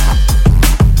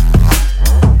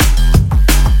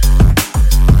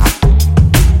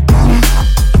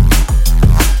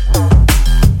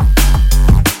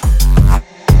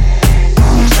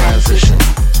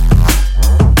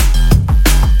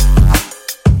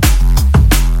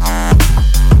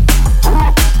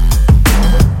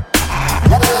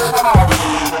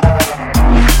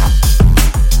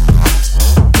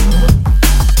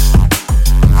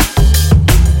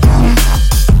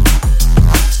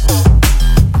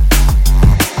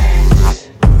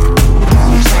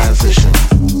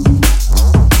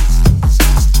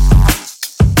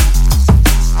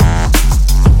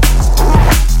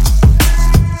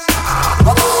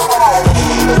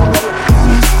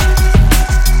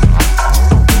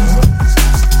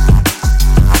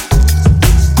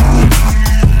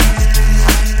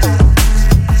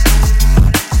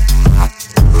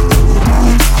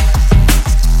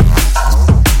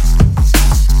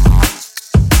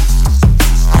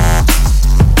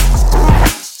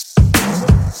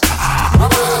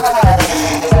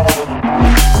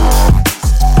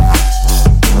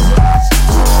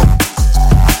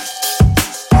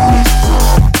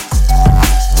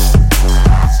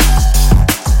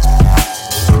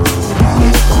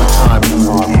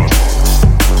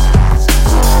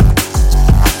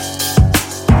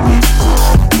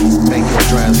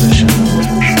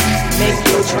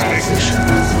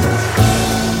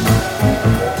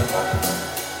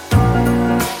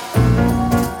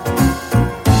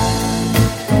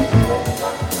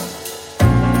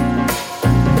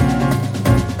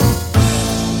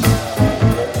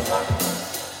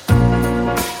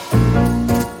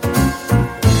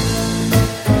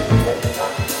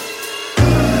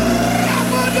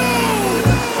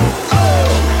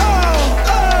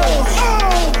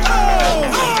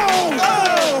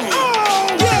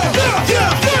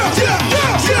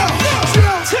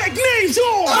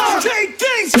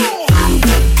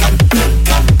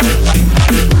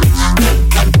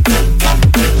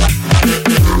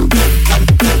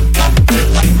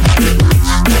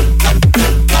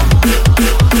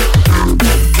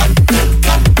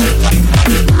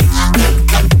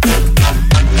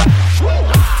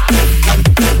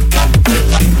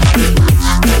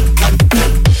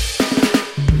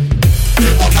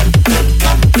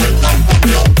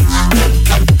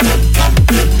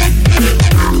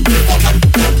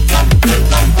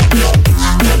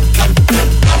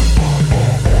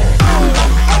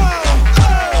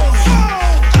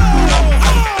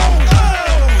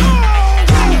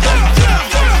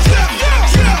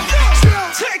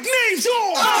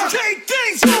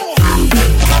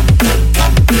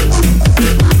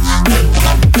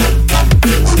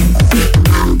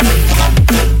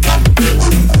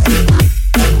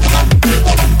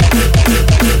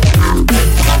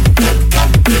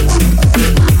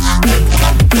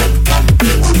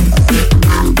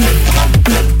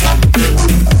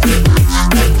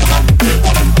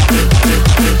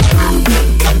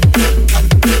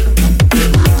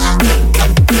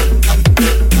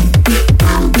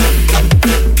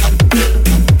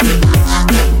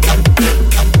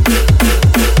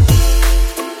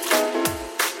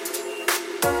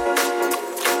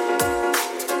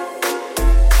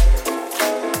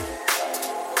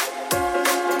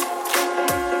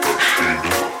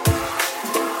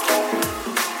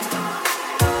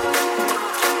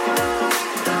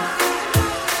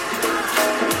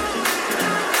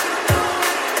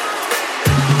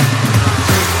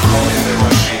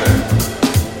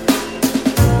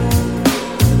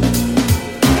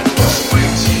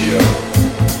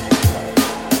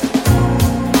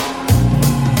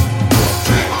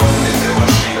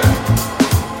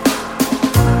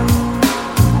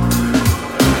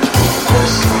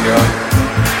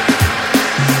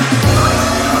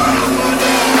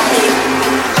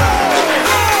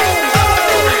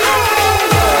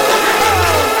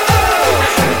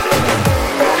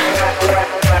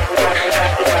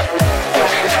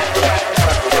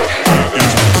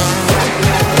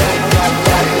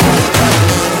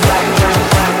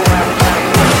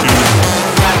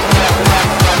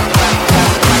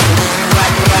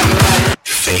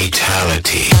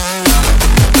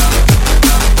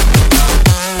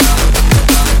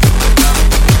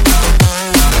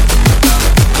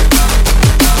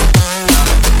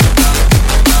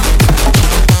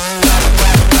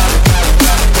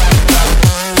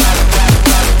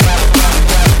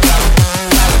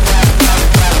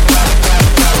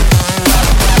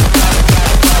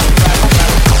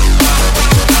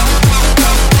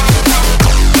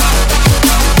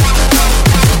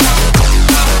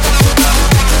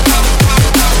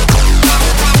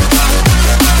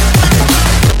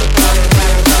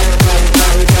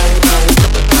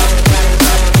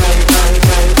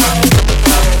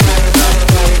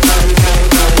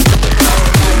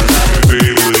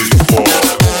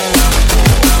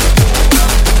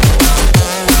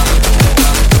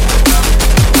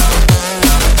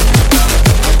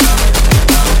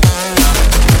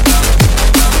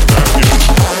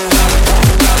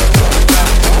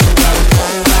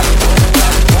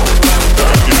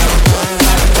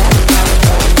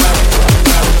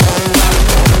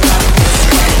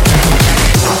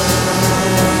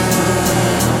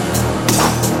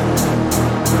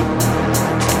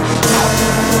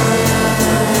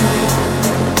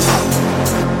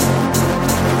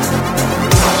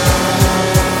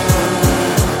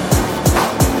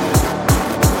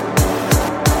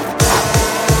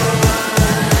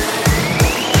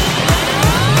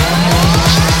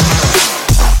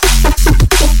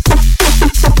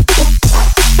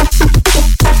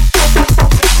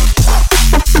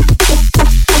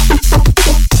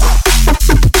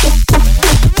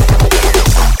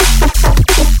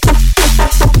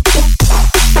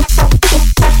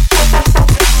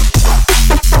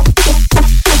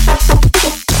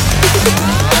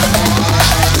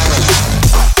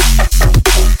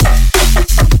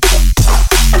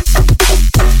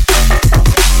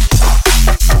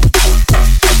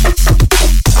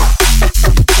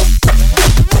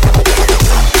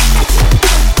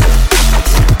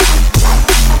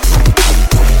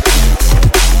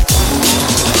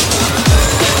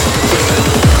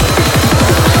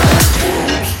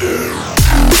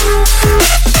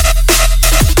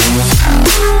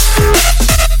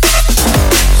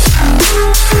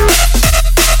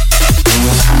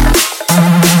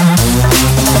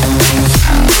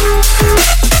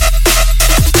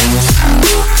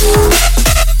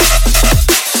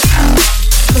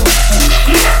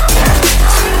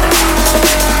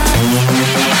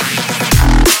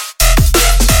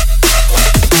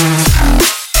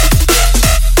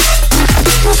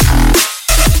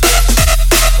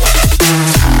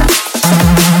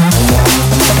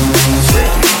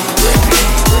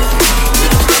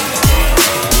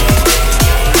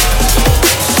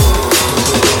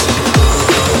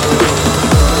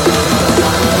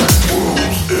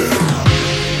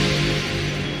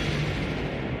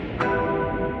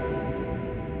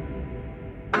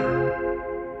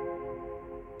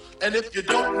 if you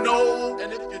don't know,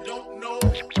 and if you don't know.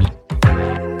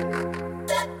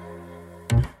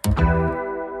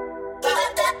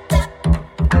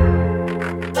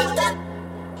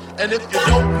 And if you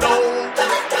don't know,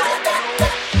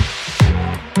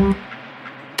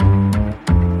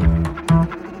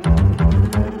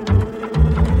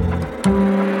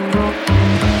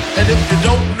 and if you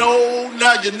don't know,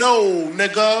 now you know,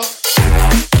 nigga.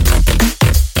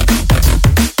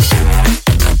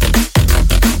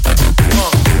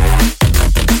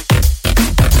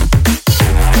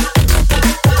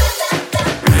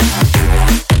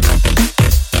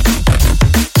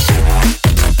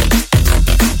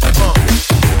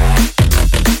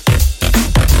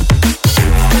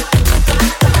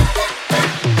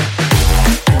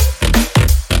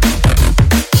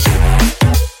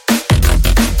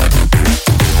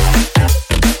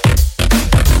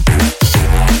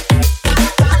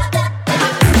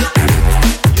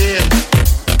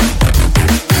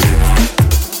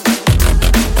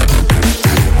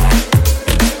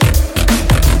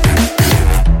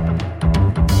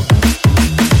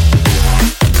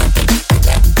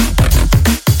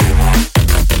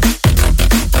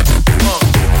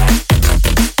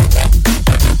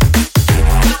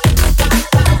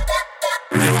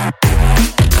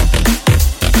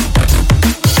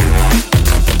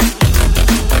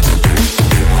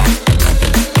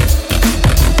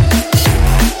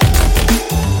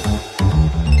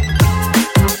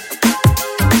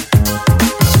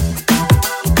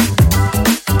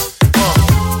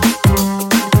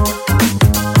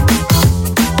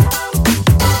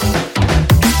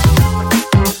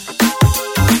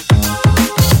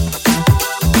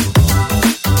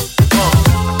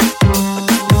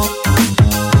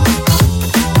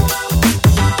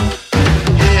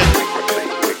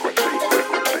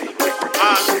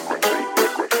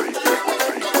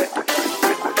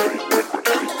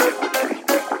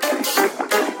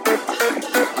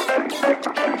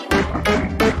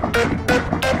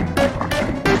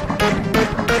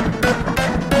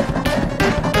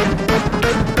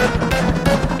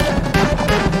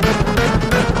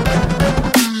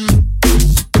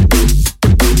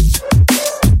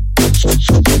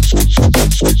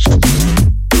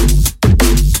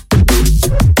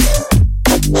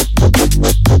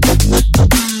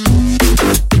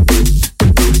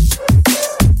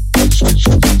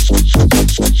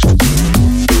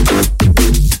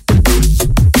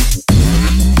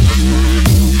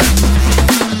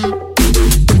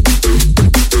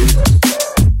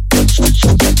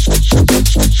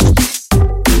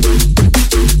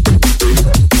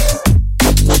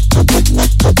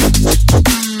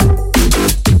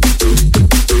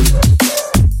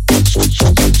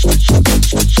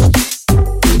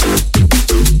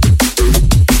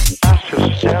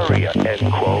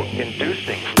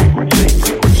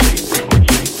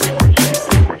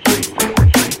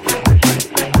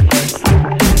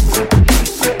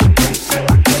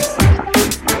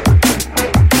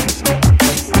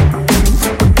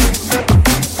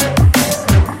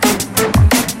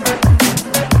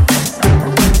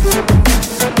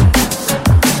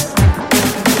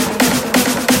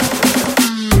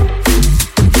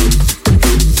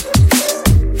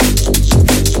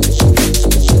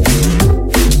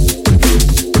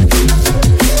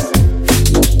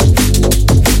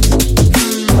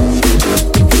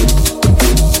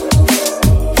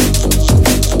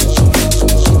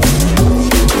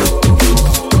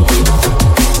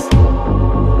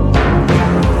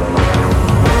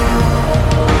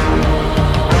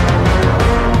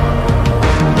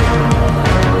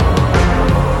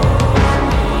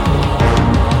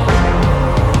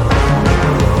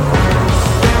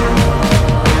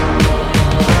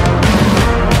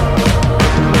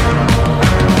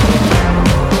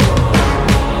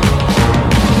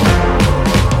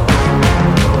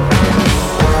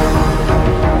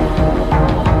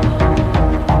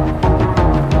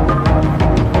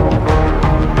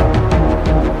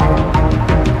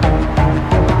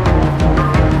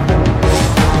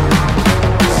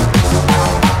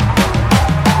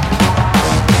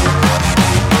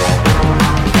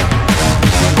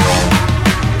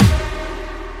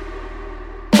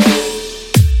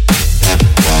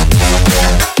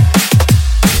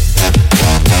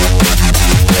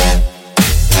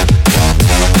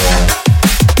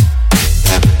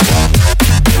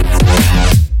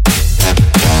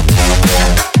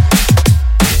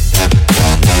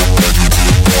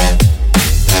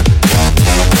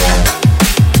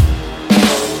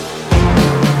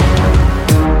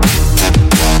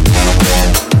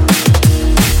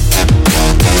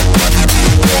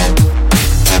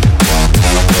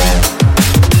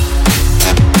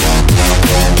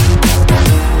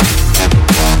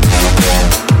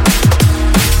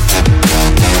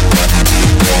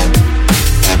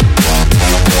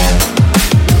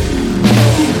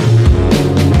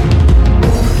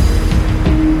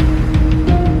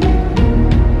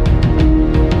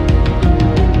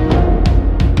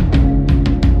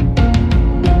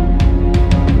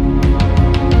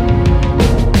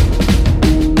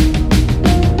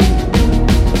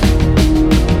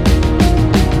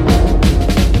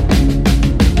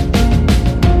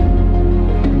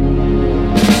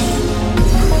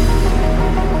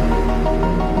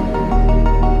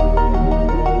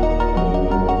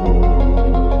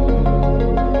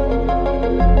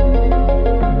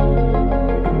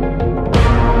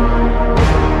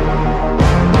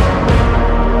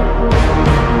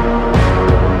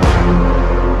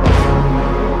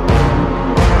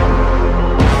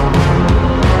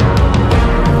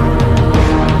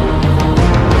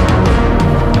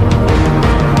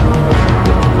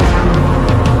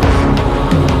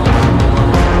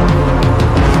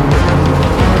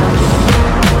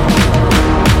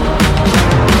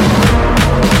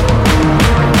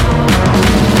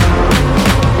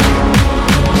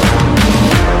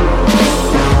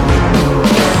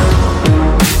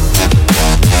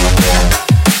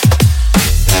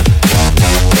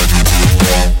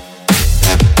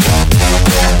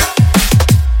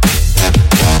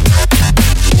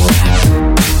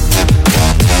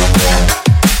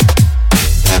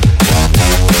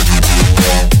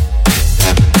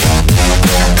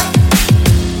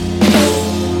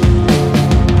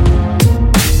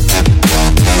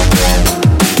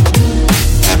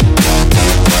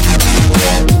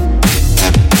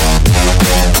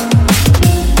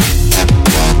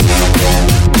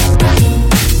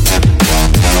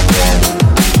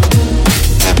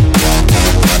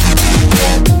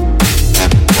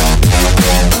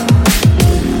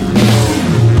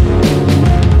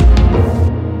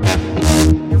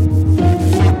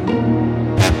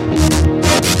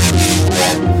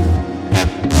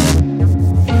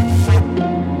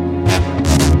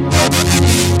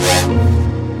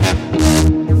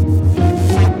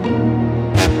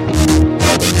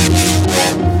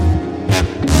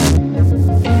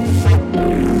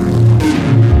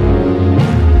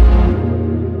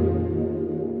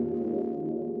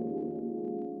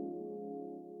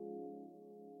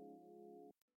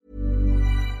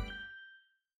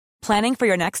 Planning for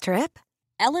your next trip?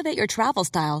 Elevate your travel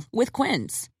style with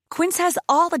Quince. Quince has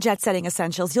all the jet-setting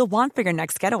essentials you'll want for your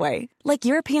next getaway, like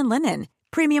European linen,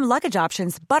 premium luggage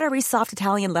options, buttery soft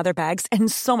Italian leather bags,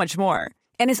 and so much more.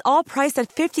 And is all priced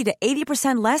at 50 to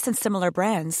 80% less than similar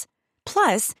brands.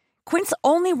 Plus, Quince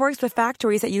only works with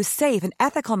factories that use safe and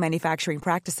ethical manufacturing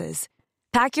practices.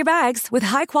 Pack your bags with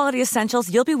high-quality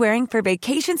essentials you'll be wearing for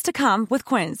vacations to come with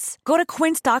Quince. Go to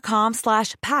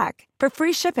quince.com/pack for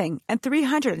free shipping and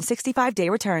 365-day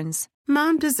returns.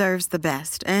 Mom deserves the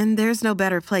best, and there's no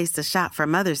better place to shop for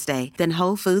Mother's Day than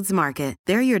Whole Foods Market.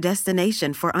 They're your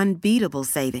destination for unbeatable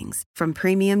savings, from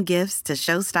premium gifts to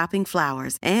show-stopping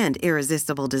flowers and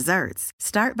irresistible desserts.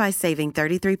 Start by saving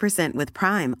 33% with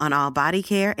Prime on all body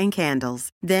care and candles.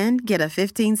 Then get a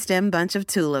 15-stem bunch of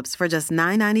tulips for just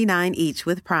 $9.99 each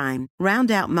with Prime. Round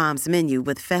out Mom's menu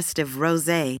with festive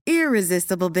rosé,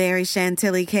 irresistible berry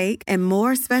chantilly cake, and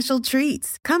more special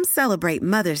treats. Come celebrate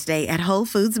Mother's Day at Whole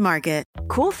Foods Market.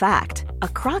 Cool fact, a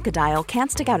crocodile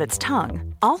can't stick out its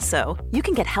tongue. Also, you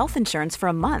can get health insurance for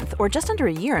a month or just under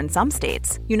a year in some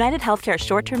states. United Healthcare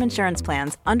short-term insurance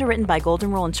plans, underwritten by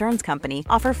Golden Rule Insurance Company,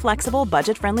 offer flexible,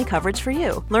 budget-friendly coverage for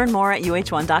you. Learn more at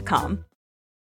uh1.com.